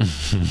her.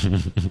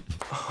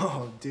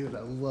 Oh, dude, I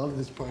love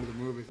this part of the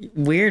movie.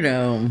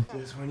 Weirdo.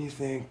 Just when you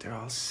think they're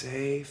all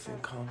safe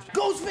and comfortable.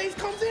 Ghostface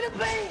comes in and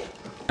bang!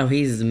 Oh,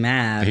 he's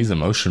mad. He's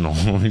emotional.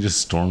 He just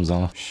storms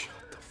off. Shut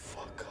the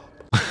fuck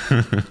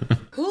up.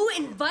 Who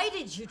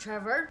invited you,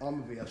 Trevor? I'm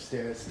gonna be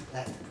upstairs.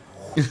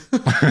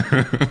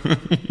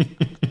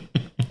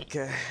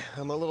 Okay,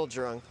 I'm a little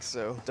drunk,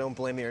 so don't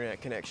blame the internet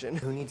connection.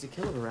 Who needs a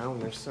killer around when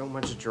there's so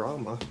much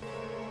drama?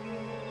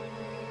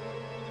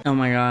 Oh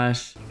my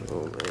gosh.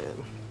 Oh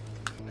man.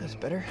 That's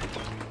better.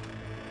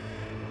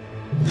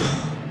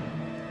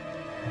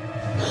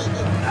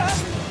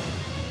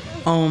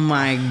 Oh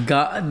my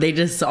god. They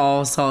just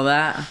all saw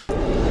that.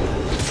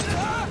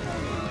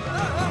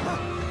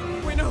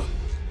 Wait, no.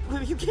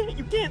 You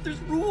can't. There's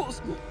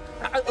rules.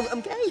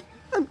 I'm gay.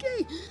 I'm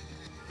gay.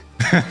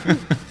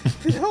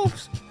 It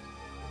helps.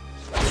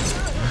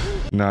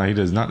 No, he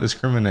does not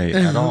discriminate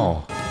at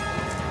all.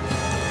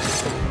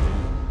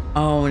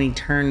 Oh, and he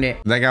turned it.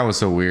 That guy was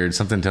so weird.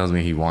 Something tells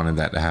me he wanted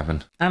that to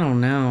happen. I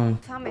don't know.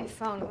 I found my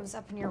phone. It was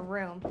up in your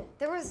room.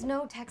 There was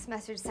no text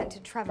message sent to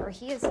Trevor.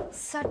 He is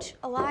such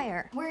a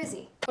liar. Where is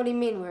he? What do you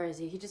mean, where is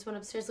he? He just went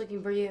upstairs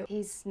looking for you.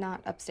 He's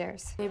not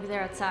upstairs. Maybe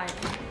they're outside.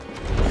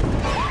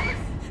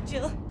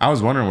 Jill. I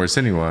was wondering where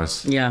Sydney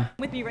was. Yeah.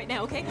 With me right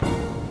now, okay?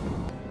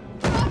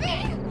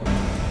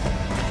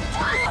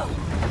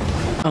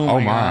 Oh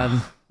my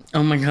god.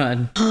 Oh my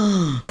god.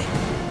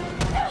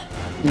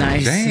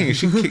 Nice. Dang,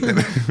 she kicked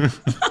it.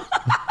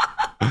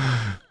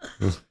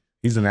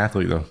 He's an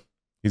athlete though.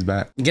 He's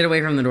back. Get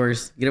away from the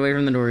doors. Get away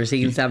from the doors.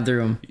 He can stab through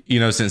them. You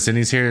know, since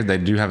Sydney's here, they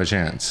do have a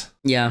chance.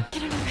 Yeah.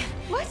 Get under the bed.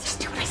 What? Just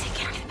do what I say.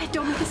 Get under the bed.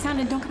 Don't make a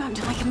sound and don't come out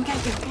until I come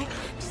get you, okay?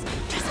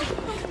 Just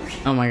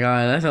like... Oh my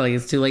god. I feel like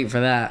it's too late for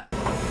that.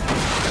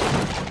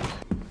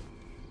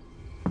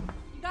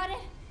 You got it?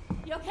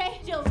 You okay?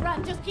 Jill,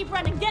 run. Just keep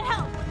running. Get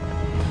help.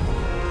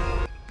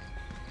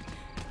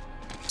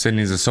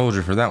 Sydney's a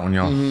soldier for that one,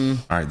 y'all.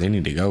 All right, they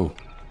need to go.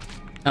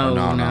 Oh,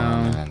 no.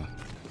 No.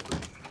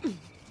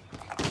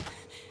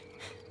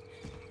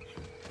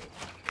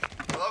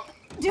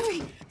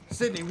 Dewey.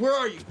 Sydney, where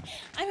are you?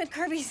 I'm at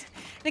Kirby's.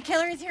 The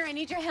killer is here. I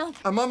need your help.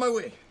 I'm on my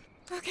way.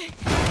 Okay.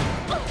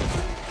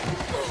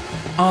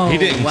 Oh, he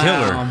didn't wow.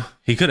 kill her.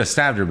 He could have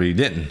stabbed her, but he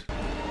didn't.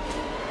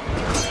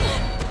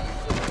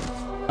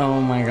 Oh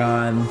my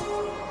god.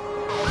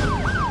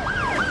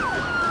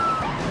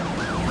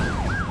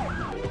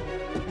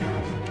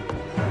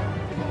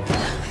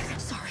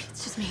 Sorry,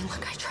 it's just me.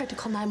 Look, I tried to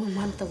call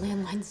 911, but the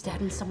landline's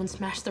dead and someone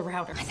smashed the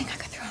router. I think I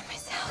could throw it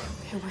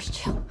myself. Okay, where's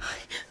Jill?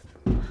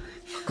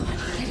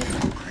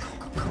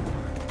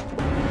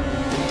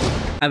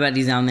 I bet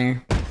he's down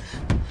there.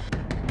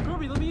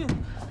 Kirby, let me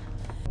in.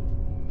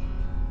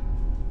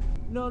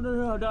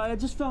 No, I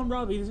just found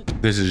Robbie.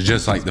 This is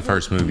just like the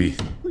first movie.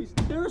 Please,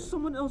 there is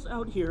someone else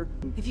out here.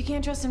 If you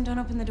can't trust him, don't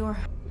open the door.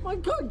 My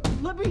God,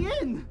 let me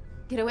in.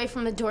 Get away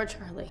from the door,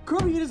 Charlie.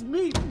 Kirby, it is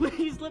me.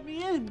 Please let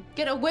me in.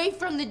 Get away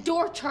from the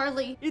door,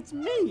 Charlie. It's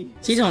me.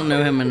 She don't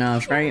know him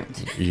enough, right?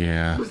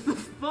 Yeah. What the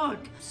fuck?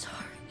 Sorry.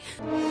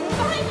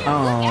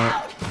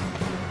 Oh.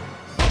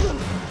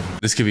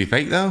 This could be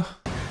fake though.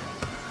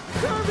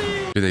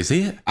 Do they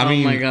see it? I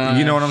mean, my God.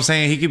 You know what I'm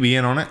saying? He could be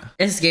in on it.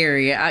 It's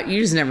scary.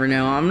 You just never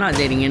know. I'm not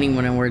dating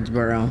anyone in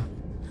Woodsboro.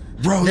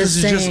 Bro, this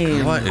is just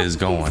same. what is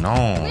going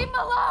on. Leave him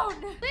alone.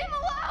 Leave him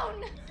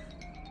alone.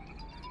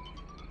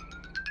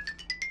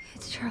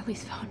 It's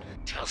Charlie's phone.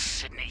 Tell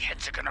Sydney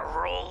heads are gonna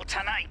roll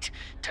tonight.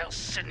 Tell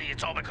Sydney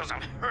it's all because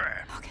of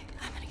her. Okay,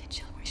 I'm gonna get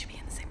Jill. We should be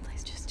in the same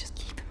place. Just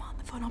keep him on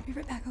the phone. I'll be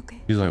right back,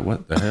 okay? He's like,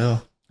 what the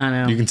hell? I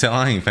know. You can tell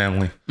I ain't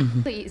family.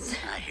 Please.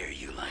 I hear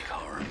you like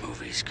horror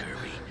movies,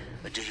 Kirby.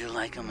 But do you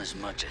like them as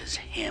much as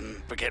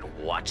him? Forget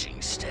watching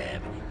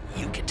Stab.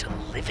 You get to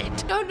live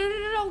it. No.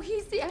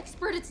 He's the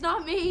expert. It's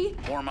not me.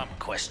 Warm-up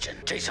question.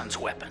 Jason's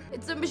weapon.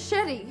 It's a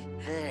machete.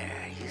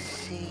 There, you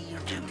see, you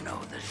do know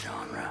the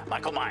genre.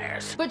 Michael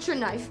Myers. Butcher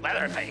knife.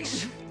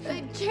 Leatherface.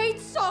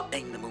 Chainsaw.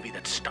 Name the movie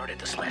that started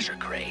the slasher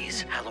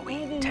craze.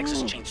 Halloween,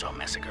 Texas Chainsaw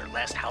Massacre,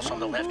 Last House on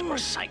the Left, or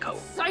Psycho.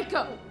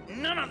 Psycho.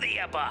 None of the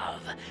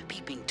above.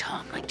 Peeping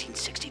Tom,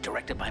 1960,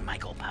 directed by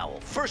Michael Powell.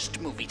 First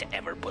movie to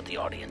ever put the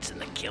audience in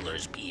the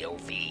killer's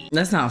POV.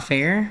 That's not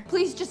fair.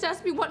 Please just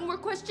ask me one more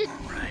question.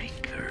 Right,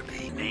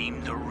 Kirby.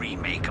 Name the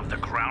remake of the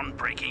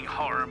groundbreaking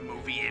horror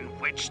movie in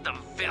which the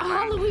villain...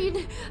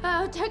 Halloween,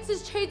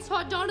 Texas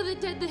Chainsaw, Dawn of the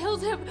Dead, The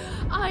Hills Have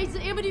Eyes,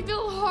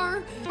 Amityville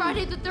Horror,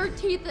 Friday the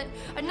 13th, and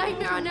A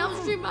Nightmare on Elm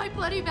Street, My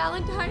Bloody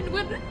Valentine,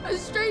 When a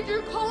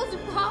Stranger Calls,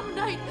 Prom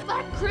Night,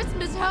 Black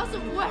Christmas, House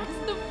of Wax,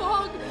 The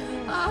Fog,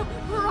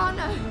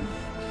 Piranha.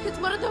 It's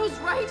one of those,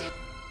 right?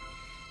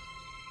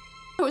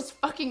 I was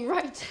fucking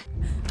right.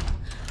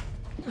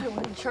 I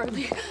wanted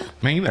Charlie.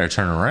 Man, you better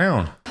turn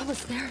around. I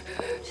was there.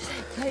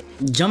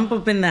 Jump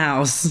up in the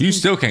house. You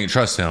still can't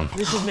trust him.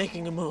 This is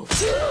making a move.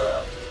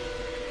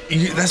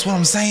 That's what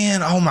I'm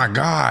saying. Oh my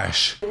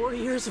gosh. 4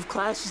 years of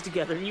classes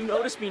together, and you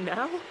notice me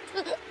now?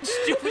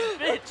 Stupid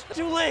bitch.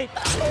 Too late.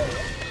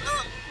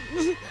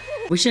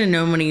 We should have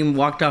known when he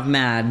walked off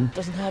mad.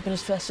 Doesn't happen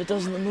as fast as it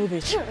does in the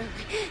movies.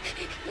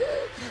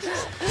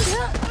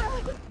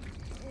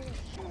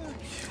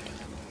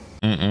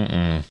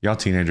 Y'all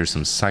teenagers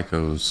some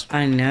psychos.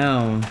 I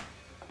know.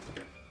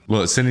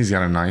 Look, Sydney's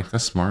got a knife.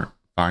 That's smart.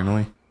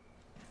 Finally.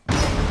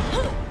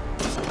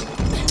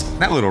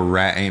 That little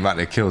rat ain't about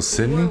to kill You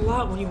Sydney. learn a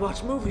lot when you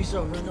watch movies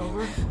over and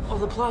over. All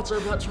the plots are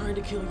about trying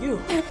to kill you.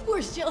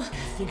 Where's Jill?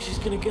 Think she's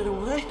gonna get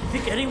away?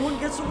 Think anyone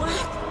gets away?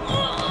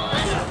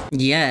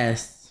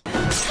 Yes.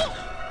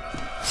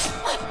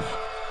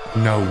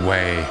 No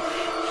way.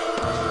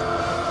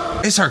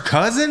 It's her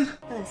cousin?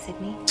 Hello,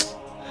 Sydney.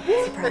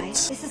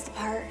 Surprise. This is the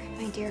part,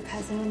 my dear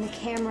cousin, when the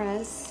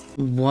cameras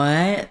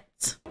What?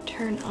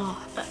 turn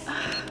off.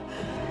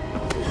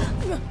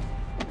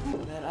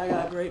 Man, I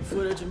got great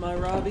footage of my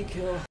Robbie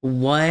kill.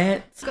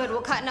 What? Good,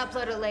 we'll cut and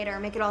upload it later.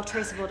 Make it all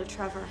traceable to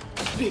Trevor.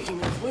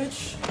 Speaking of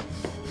which...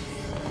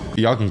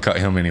 Y'all can cut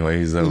him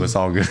anyways, though. It's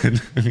all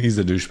good. He's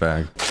a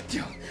douchebag.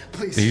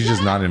 Please. He's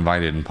just not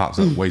invited and pops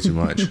up way too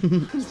much.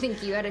 You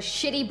think you had a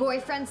shitty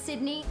boyfriend,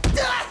 Sydney?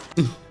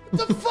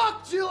 The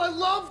fuck, Jill? I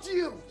loved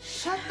you.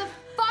 Shut the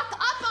fuck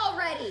up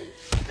already!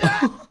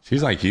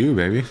 She's like you,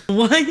 baby.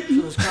 What?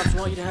 Those cops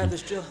want you to have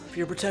this, Jill, for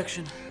your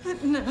protection.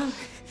 No.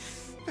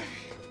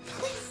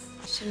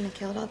 shouldn't have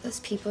killed all those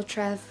people,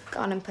 Trev.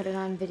 Gone and put it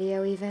on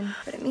video even.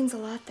 But it means a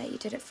lot that you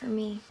did it for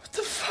me. What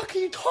the fuck are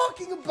you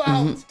talking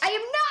about? I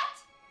am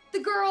not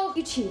the girl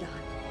you cheat on.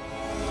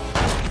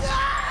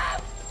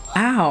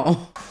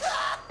 Ow.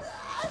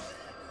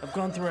 I've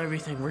gone through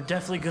everything. We're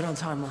definitely good on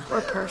timeline.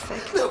 We're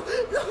perfect. No,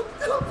 please.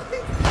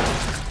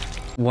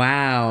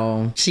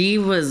 Wow. She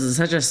was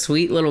such a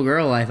sweet little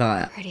girl, I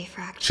thought. Pretty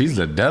fractured. She's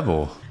the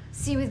devil.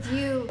 See, with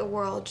you, the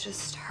world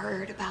just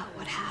heard about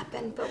what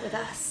happened, but with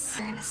us,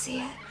 we're gonna see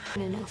it.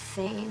 We're gonna know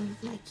fame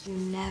like you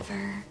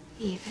never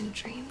even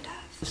dreamed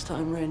of. This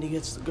time Randy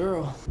gets the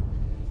girl.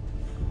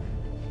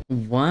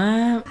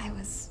 What? I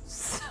was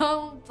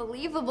so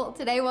believable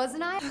today,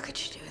 wasn't I? How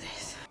could you do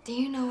this? Do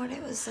you know what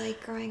it was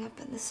like growing up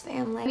in this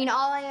family? I mean,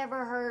 all I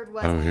ever heard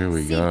was... Oh, here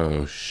we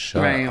go.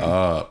 Shut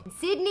up.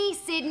 Sydney.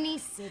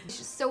 She's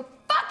just so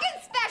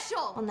fucking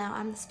special! Well, now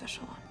I'm the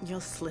special one.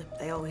 You'll slip.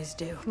 They always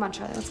do. Come on,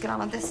 Charlie, let's get on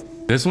with this.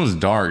 This one's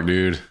dark,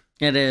 dude.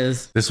 It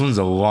is. This one's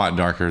a lot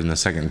darker than the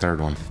second and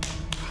third one.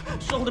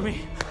 Shoulder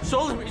me.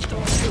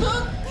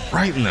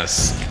 Right in the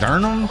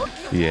sternum?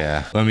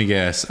 Yeah. Let me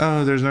guess.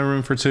 Oh, there's no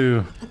room for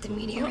two. What the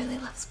media really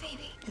loves,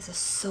 baby, is a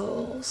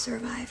soul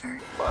survivor.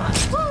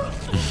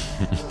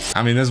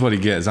 I mean, that's what he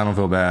gets. I don't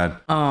feel bad.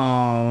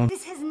 Oh.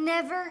 This has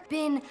never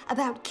been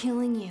about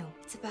killing you.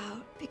 It's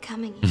about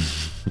becoming you.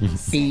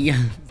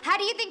 Yeah. How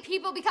do you think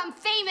people become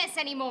famous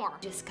anymore?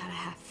 You just gotta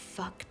have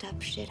fucked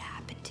up shit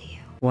happen to you.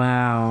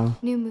 Wow.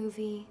 New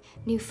movie,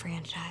 new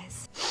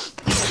franchise.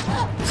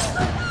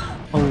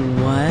 Oh,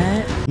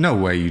 what? No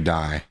way you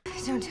die.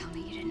 Don't tell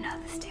me you didn't know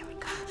this day would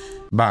come.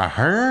 By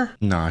her?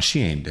 Nah,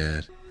 she ain't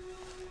dead.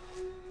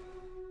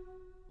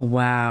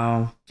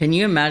 Wow. Can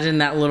you imagine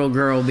that little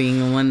girl being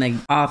the one that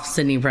off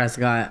Sidney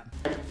Prescott?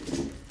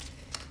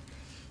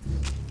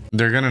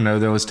 They're gonna know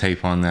there was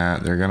tape on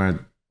that. They're gonna,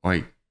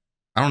 like,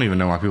 I don't even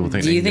know why people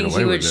think Do you they can think get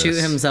away he would with shoot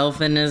this.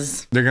 himself in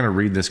his... They're gonna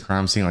read this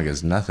crime scene like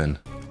it's nothing.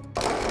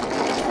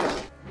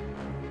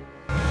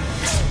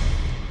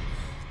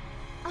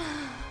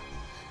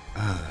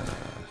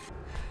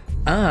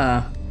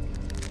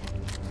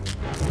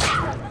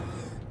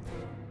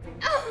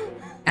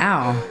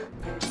 Ow.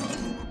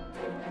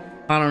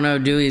 I don't know.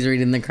 Dewey's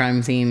reading the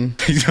crime scene.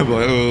 He's like,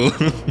 oh.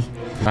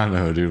 I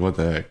know, dude. What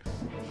the heck?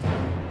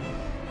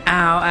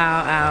 Ow,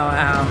 ow, ow,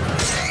 ow.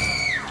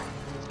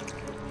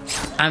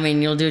 I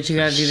mean, you'll do what you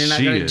gotta do to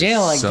not go to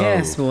jail, I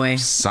guess, boy.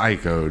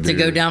 Psycho, dude. To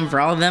go down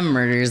for all them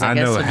murders, I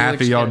guess. know we'll do half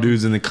what of you y'all gotta do.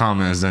 dudes in the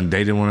comments done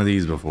dated one of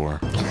these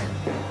before.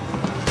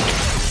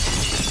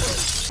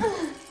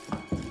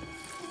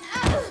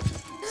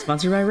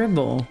 Sponsored by Red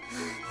Bull.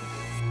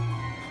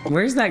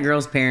 Where's that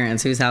girl's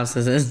parents whose house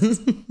this is?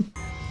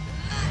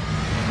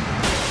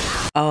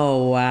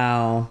 Oh,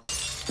 wow.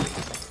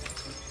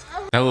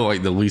 That looked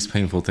like the least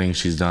painful thing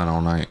she's done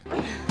all night.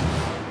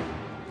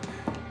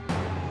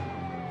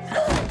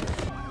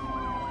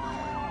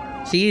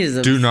 She is.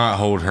 Do not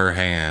hold her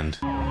hand.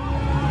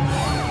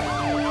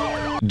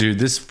 Dude,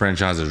 this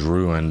franchise is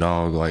ruined,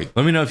 dog. Like,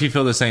 let me know if you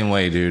feel the same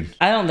way, dude.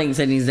 I don't think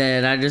Sydney's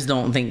dead. I just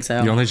don't think so.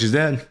 You don't think she's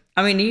dead?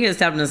 I mean, you get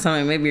stabbed in the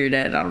stomach, maybe you're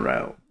dead. I don't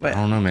know. But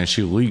I don't know, man.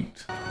 She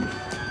leaked.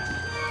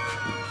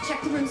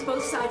 Check the rooms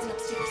both sides and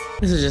upstairs.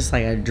 this is just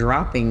like a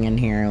dropping in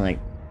here. Like,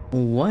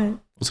 what?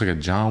 Looks like a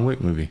John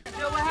Wick movie.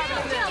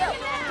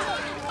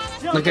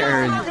 Look at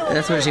her.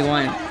 That's what she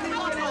wants.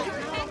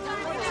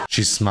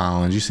 She's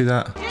smiling. Did you see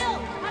that?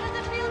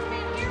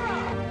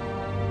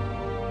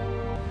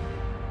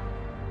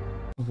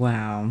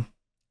 Wow.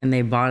 And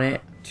they bought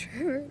it.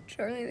 Trevor,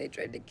 Charlie, they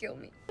tried to kill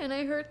me. And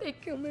I heard they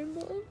killed my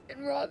mom.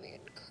 And Robbie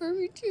and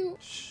Kirby too.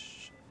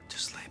 Shh.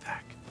 Just lay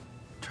back.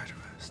 Try to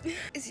rest.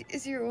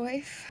 Is your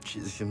wife?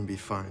 She's gonna be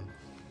fine.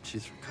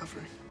 She's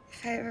recovering.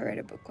 If I ever write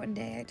a book one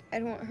day,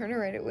 I'd want her to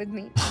write it with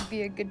me. We'd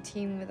be a good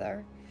team with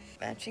our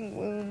matching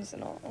wounds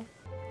and all.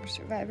 We're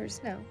survivors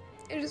now.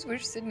 I just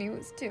wish Sydney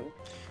was too.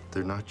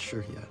 They're not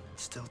sure yet.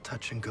 Still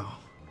touch and go.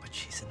 But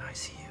she's in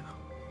ICU.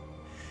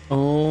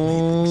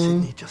 Oh.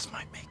 Sydney just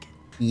might make it.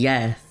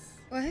 Yes.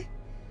 What?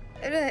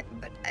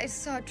 But I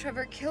saw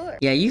Trevor kill her.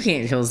 Yeah, you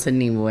can't kill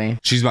Sydney, boy.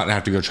 She's about to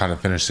have to go try to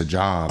finish the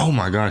job. Oh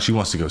my gosh, she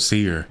wants to go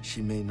see her.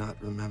 She may not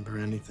remember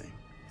anything.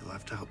 You'll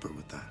have to help her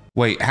with that.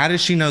 Wait, how does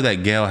she know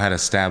that Gail had a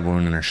stab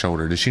wound in her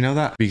shoulder? Did she know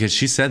that? Because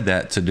she said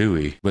that to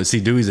Dewey. But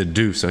see, Dewey's a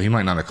doof, so he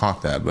might not have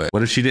caught that. But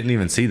what if she didn't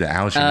even see that?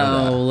 How would she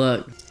know that? Oh,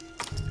 look.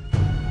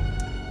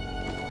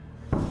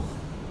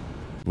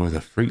 Well,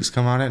 the freaks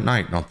come out at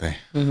night, don't they?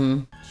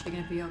 Mm-hmm. She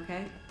gonna be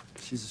okay?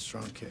 She's a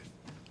strong kid.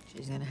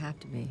 She's gonna have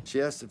to be.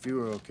 She asked if you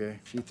were okay.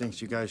 She thinks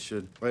you guys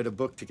should write a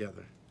book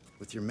together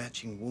with your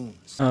matching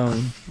wounds. Oh.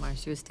 Why,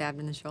 she was stabbed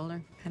in the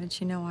shoulder? How did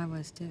she know I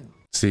was too?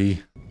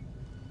 See?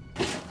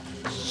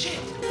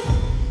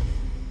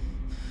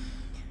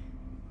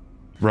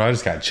 Bro, I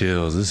just got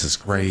chills. This is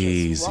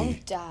crazy.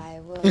 Won't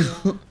die, will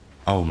you?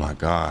 Oh my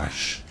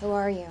gosh. Who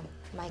are you?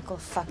 Michael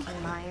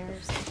fucking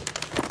Myers?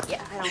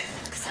 Yeah, I don't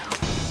think so.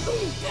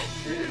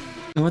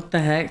 What the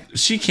heck?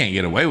 She can't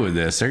get away with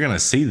this. They're gonna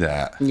see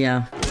that.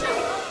 Yeah.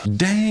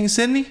 Dang,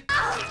 Sydney.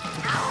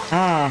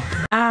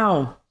 Ah.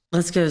 Ow.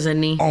 Let's go,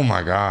 Sydney. Oh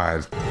my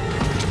God.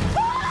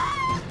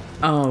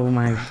 Oh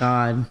my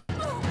God.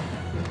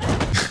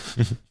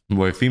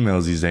 Boy,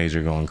 females these days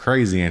are going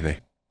crazy, ain't they?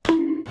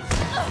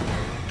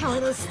 How are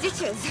those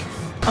stitches?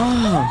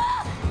 Oh.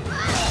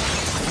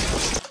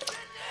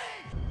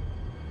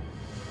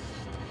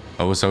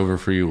 Oh, it's over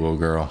for you, little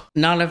girl.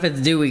 Not if it's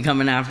Dewey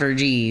coming after.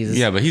 Jeez.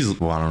 Yeah, but he's,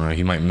 well, I don't know.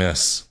 He might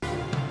miss.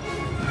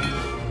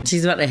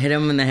 She's about to hit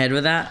him in the head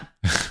with that.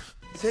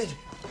 Sid.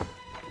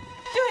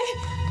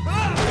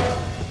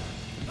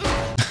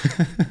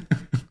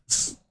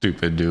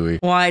 Stupid Dewey.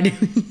 Why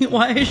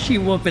is she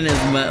whooping his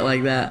butt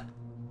like that?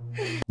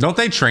 Don't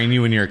they train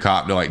you when you're a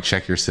cop to like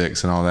check your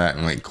six and all that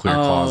and like clear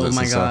closets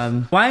and stuff? Oh my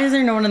God. Why is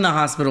there no one in the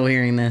hospital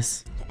hearing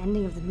this? The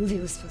ending of the movie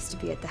was supposed to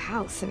be at the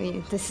house. I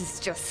mean, this is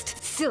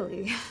just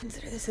silly.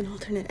 Consider this an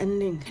alternate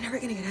ending. You're never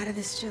gonna get out of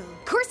this, Jill.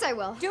 Of course I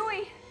will.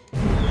 Dewey!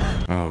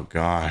 Oh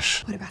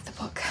gosh. What about the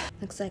book?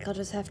 Looks like I'll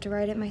just have to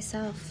write it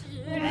myself.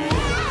 God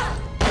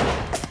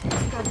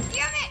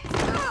damn it!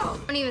 Oh.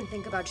 Don't even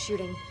think about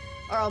shooting,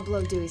 or I'll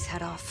blow Dewey's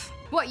head off.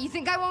 What, you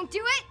think I won't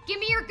do it? Give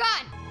me your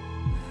gun!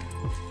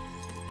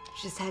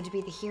 Just had to be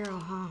the hero,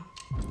 huh?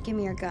 Give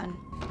me your gun.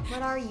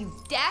 What are you,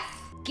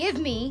 deaf? Give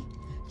me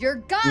your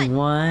gun!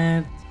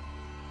 What?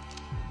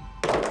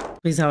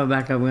 Please have a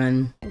backup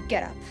gun.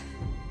 Get up.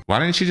 Why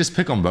didn't she just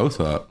pick them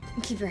both up?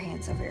 Keep your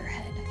hands over your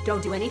head.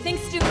 Don't do anything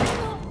stupid.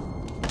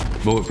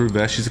 Bulletproof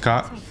vest, she's a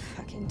cop. Don't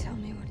fucking tell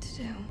me what to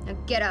do. Now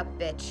get up,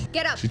 bitch.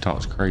 Get up. She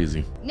talks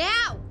crazy.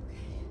 Now!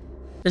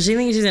 Does she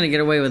think she's gonna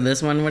get away with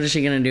this one? What is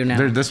she gonna do now?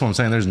 That's what I'm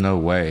saying. There's no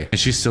way. And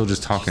she's still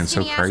just talking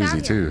so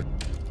crazy too.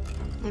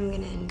 I'm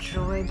gonna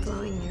enjoy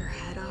blowing your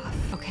head off.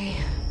 Okay,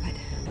 but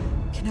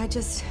can I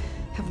just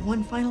have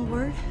one final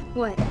word?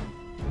 What?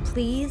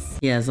 Please?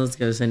 Yes, let's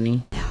go,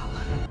 Sydney.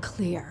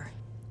 Clear.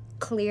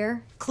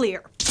 Clear?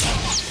 Clear.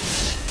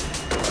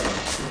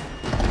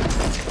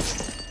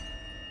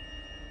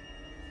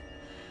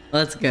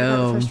 Let's The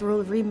go. first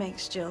rule of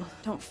remakes, Jill.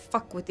 Don't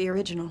fuck with the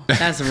original.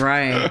 That's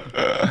right.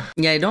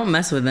 Yeah, don't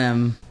mess with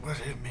them. What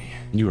hit me?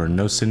 You are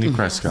no Sydney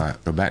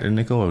Prescott. Go back to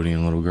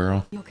Nickelodeon, little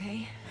girl. You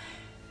okay?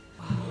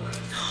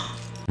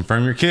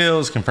 Confirm your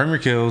kills. Confirm your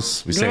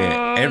kills. We say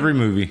it every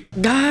movie.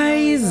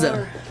 Guys!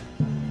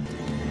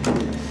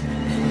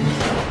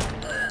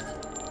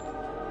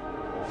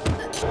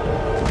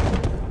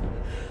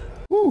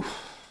 Woo.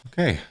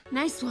 Okay.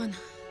 Nice one.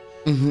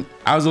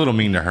 I was a little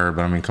mean to her,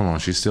 but I mean, come on.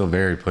 She's still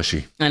very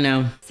pushy. I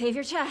know. Save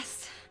your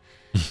chest.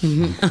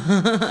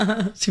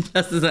 She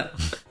passes out.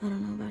 I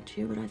don't know about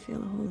you, but I feel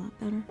a whole lot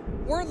better.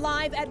 We're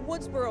live at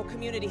Woodsboro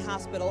Community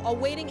Hospital,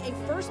 awaiting a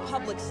first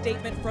public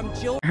statement from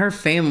Jill. Her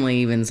family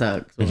even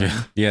sucks.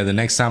 Yeah, the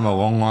next time a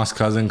long lost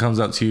cousin comes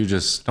up to you,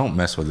 just don't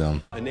mess with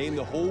them. A name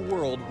the whole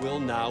world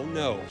will now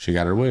know. She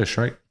got her wish,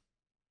 right?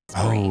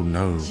 Oh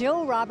no.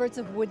 Jill Roberts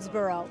of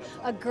Woodsboro,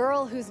 a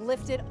girl who's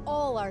lifted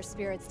all our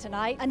spirits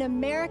tonight, an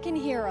American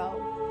hero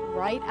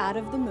right out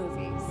of the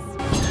movies.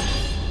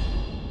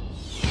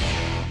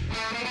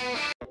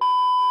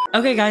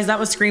 Okay, guys, that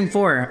was Scream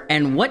 4.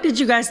 And what did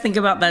you guys think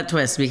about that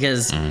twist?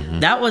 Because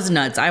that was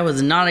nuts. I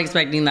was not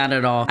expecting that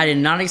at all. I did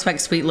not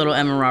expect sweet little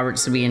Emma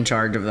Roberts to be in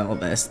charge of all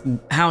this.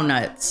 How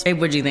nuts. Babe,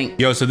 what'd you think?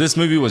 Yo, so this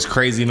movie was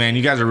crazy, man.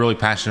 You guys are really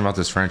passionate about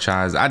this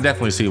franchise. I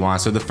definitely see why.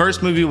 So the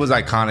first movie was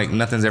iconic.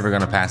 Nothing's ever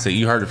gonna pass it.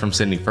 You heard it from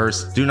Sydney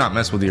first. Do not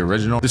mess with the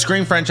original. The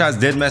Scream franchise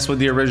did mess with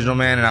the original,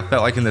 man. And I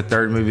felt like in the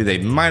third movie, they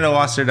might have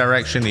lost their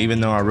direction,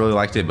 even though I really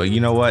liked it. But you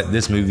know what?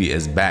 This movie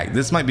is back.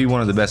 This might be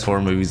one of the best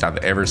horror movies I've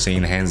ever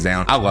seen, hands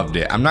down. I loved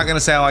it. I'm not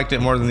gonna say I liked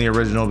it more than the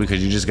original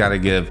because you just gotta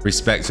give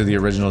respect to the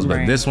originals,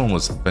 but this one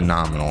was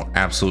phenomenal.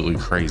 Absolutely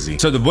crazy.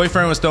 So the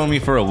boyfriend was throwing me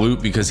for a loop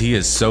because he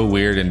is so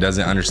weird and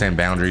doesn't understand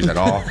boundaries at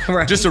all.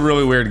 Right. Just a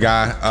really weird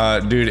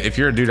guy. Dude, if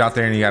you're a dude out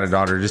there and you got a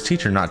daughter, just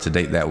teach her not to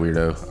date that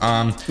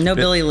weirdo. No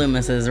Billy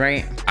Loomises,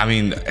 right? I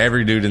mean,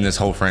 every dude in this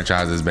whole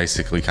franchise is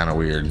basically kind of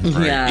weird.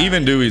 Right? Yeah.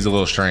 Even Dewey's a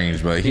little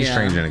strange, but he's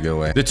strange in a good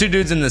way. The two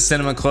dudes in the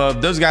cinema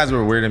club, those guys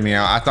were weirding me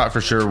out. I thought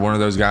for sure one of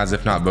those guys,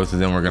 if not both of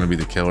them, were going to be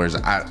the killers.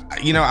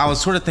 I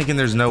was sort of thinking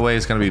there's no way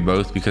it's going to be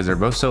both because they're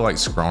both so like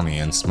scrawny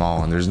and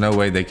small, and there's no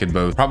way they could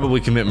both probably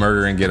commit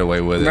murder and get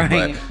away with it.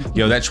 Right. But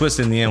yo, that twist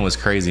in the end was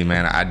crazy,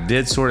 man. I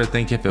did sort of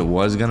think if it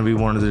was going to be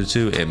one of the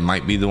two, it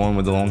might be the one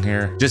with the long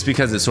hair, just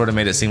because it sort of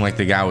made it seem like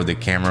the guy with the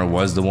camera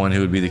was the one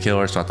who would be the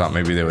killer. So I thought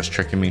maybe they was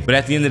tricking me. But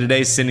at the end of the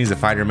day, Sydney's a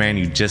fighter, man.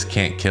 You just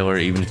can't kill her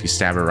even if you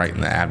stab her right in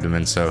the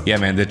abdomen. So yeah,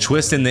 man, the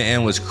twist in the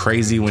end was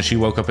crazy. When she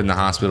woke up in the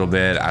hospital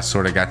bed, I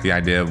sort of got the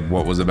idea of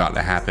what was about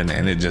to happen,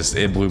 and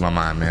it blew my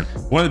mind, man.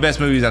 One of the best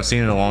movies I've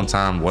seen in a long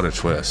time. What a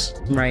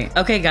twist. Right.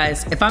 Okay,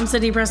 guys, if I'm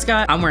Sydney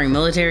Prescott, I'm wearing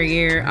military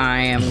gear. I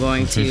am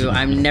going to,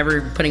 I'm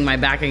never putting my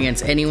back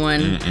against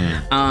anyone.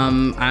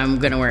 I'm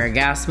going to wear a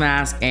gas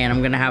mask, and I'm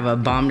going to have a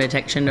bomb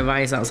detection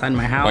device outside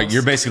my house. Like,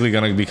 you're basically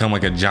going to become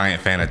like a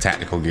giant fan of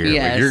tactical gear.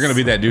 Yes. Like, you're going to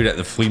be that dude at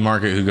the flea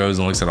market who goes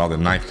and looks at all the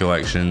knife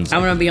collections.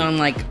 I'm going to be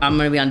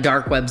on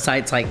dark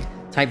websites like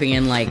typing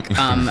in like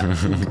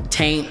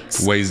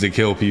tanks, ways to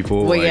kill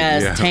people. Well, like,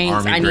 yes,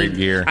 tanks. Army grade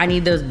gear. I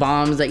need those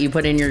bombs that you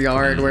put in your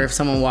yard where if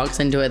someone walks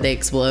into it, they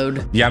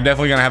explode. Yeah, I'm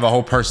definitely gonna have a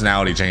whole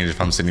personality change if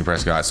I'm Sidney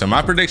Prescott. So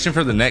my prediction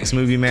for the next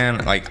movie,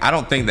 man, like I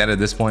don't think that at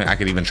this point I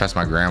could even trust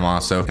my grandma.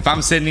 So if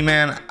I'm Sidney,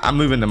 man, I'm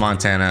moving to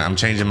Montana. I'm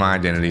changing my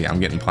identity. I'm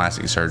getting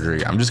plastic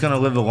surgery. I'm just gonna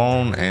live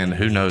alone, and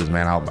who knows,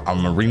 man, I'm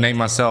gonna rename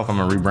myself. I'm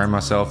gonna rebrand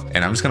myself,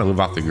 and I'm just gonna live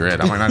off the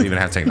grid. I might not even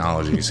have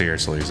technology,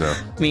 seriously. So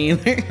me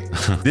either.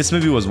 This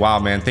movie was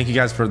wild, man. Thank you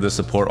guys for the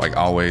support, like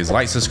always.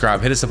 Like,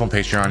 subscribe, hit us up on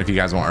Patreon if you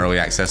guys want early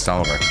access to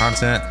all of our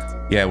content.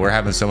 Yeah, we're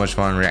having so much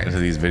fun reacting to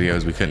these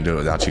videos. We couldn't do it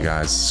without you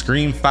guys.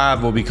 Scream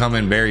 5 will be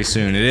coming very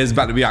soon. It is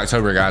about to be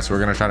October, guys, so we're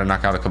gonna try to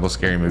knock out a couple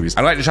scary movies.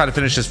 I'd like to try to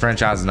finish this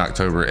franchise in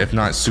October, if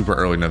not super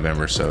early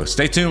November. So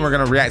stay tuned. We're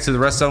gonna react to the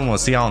rest of them. We'll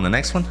see y'all in the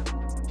next one.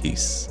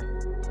 Peace.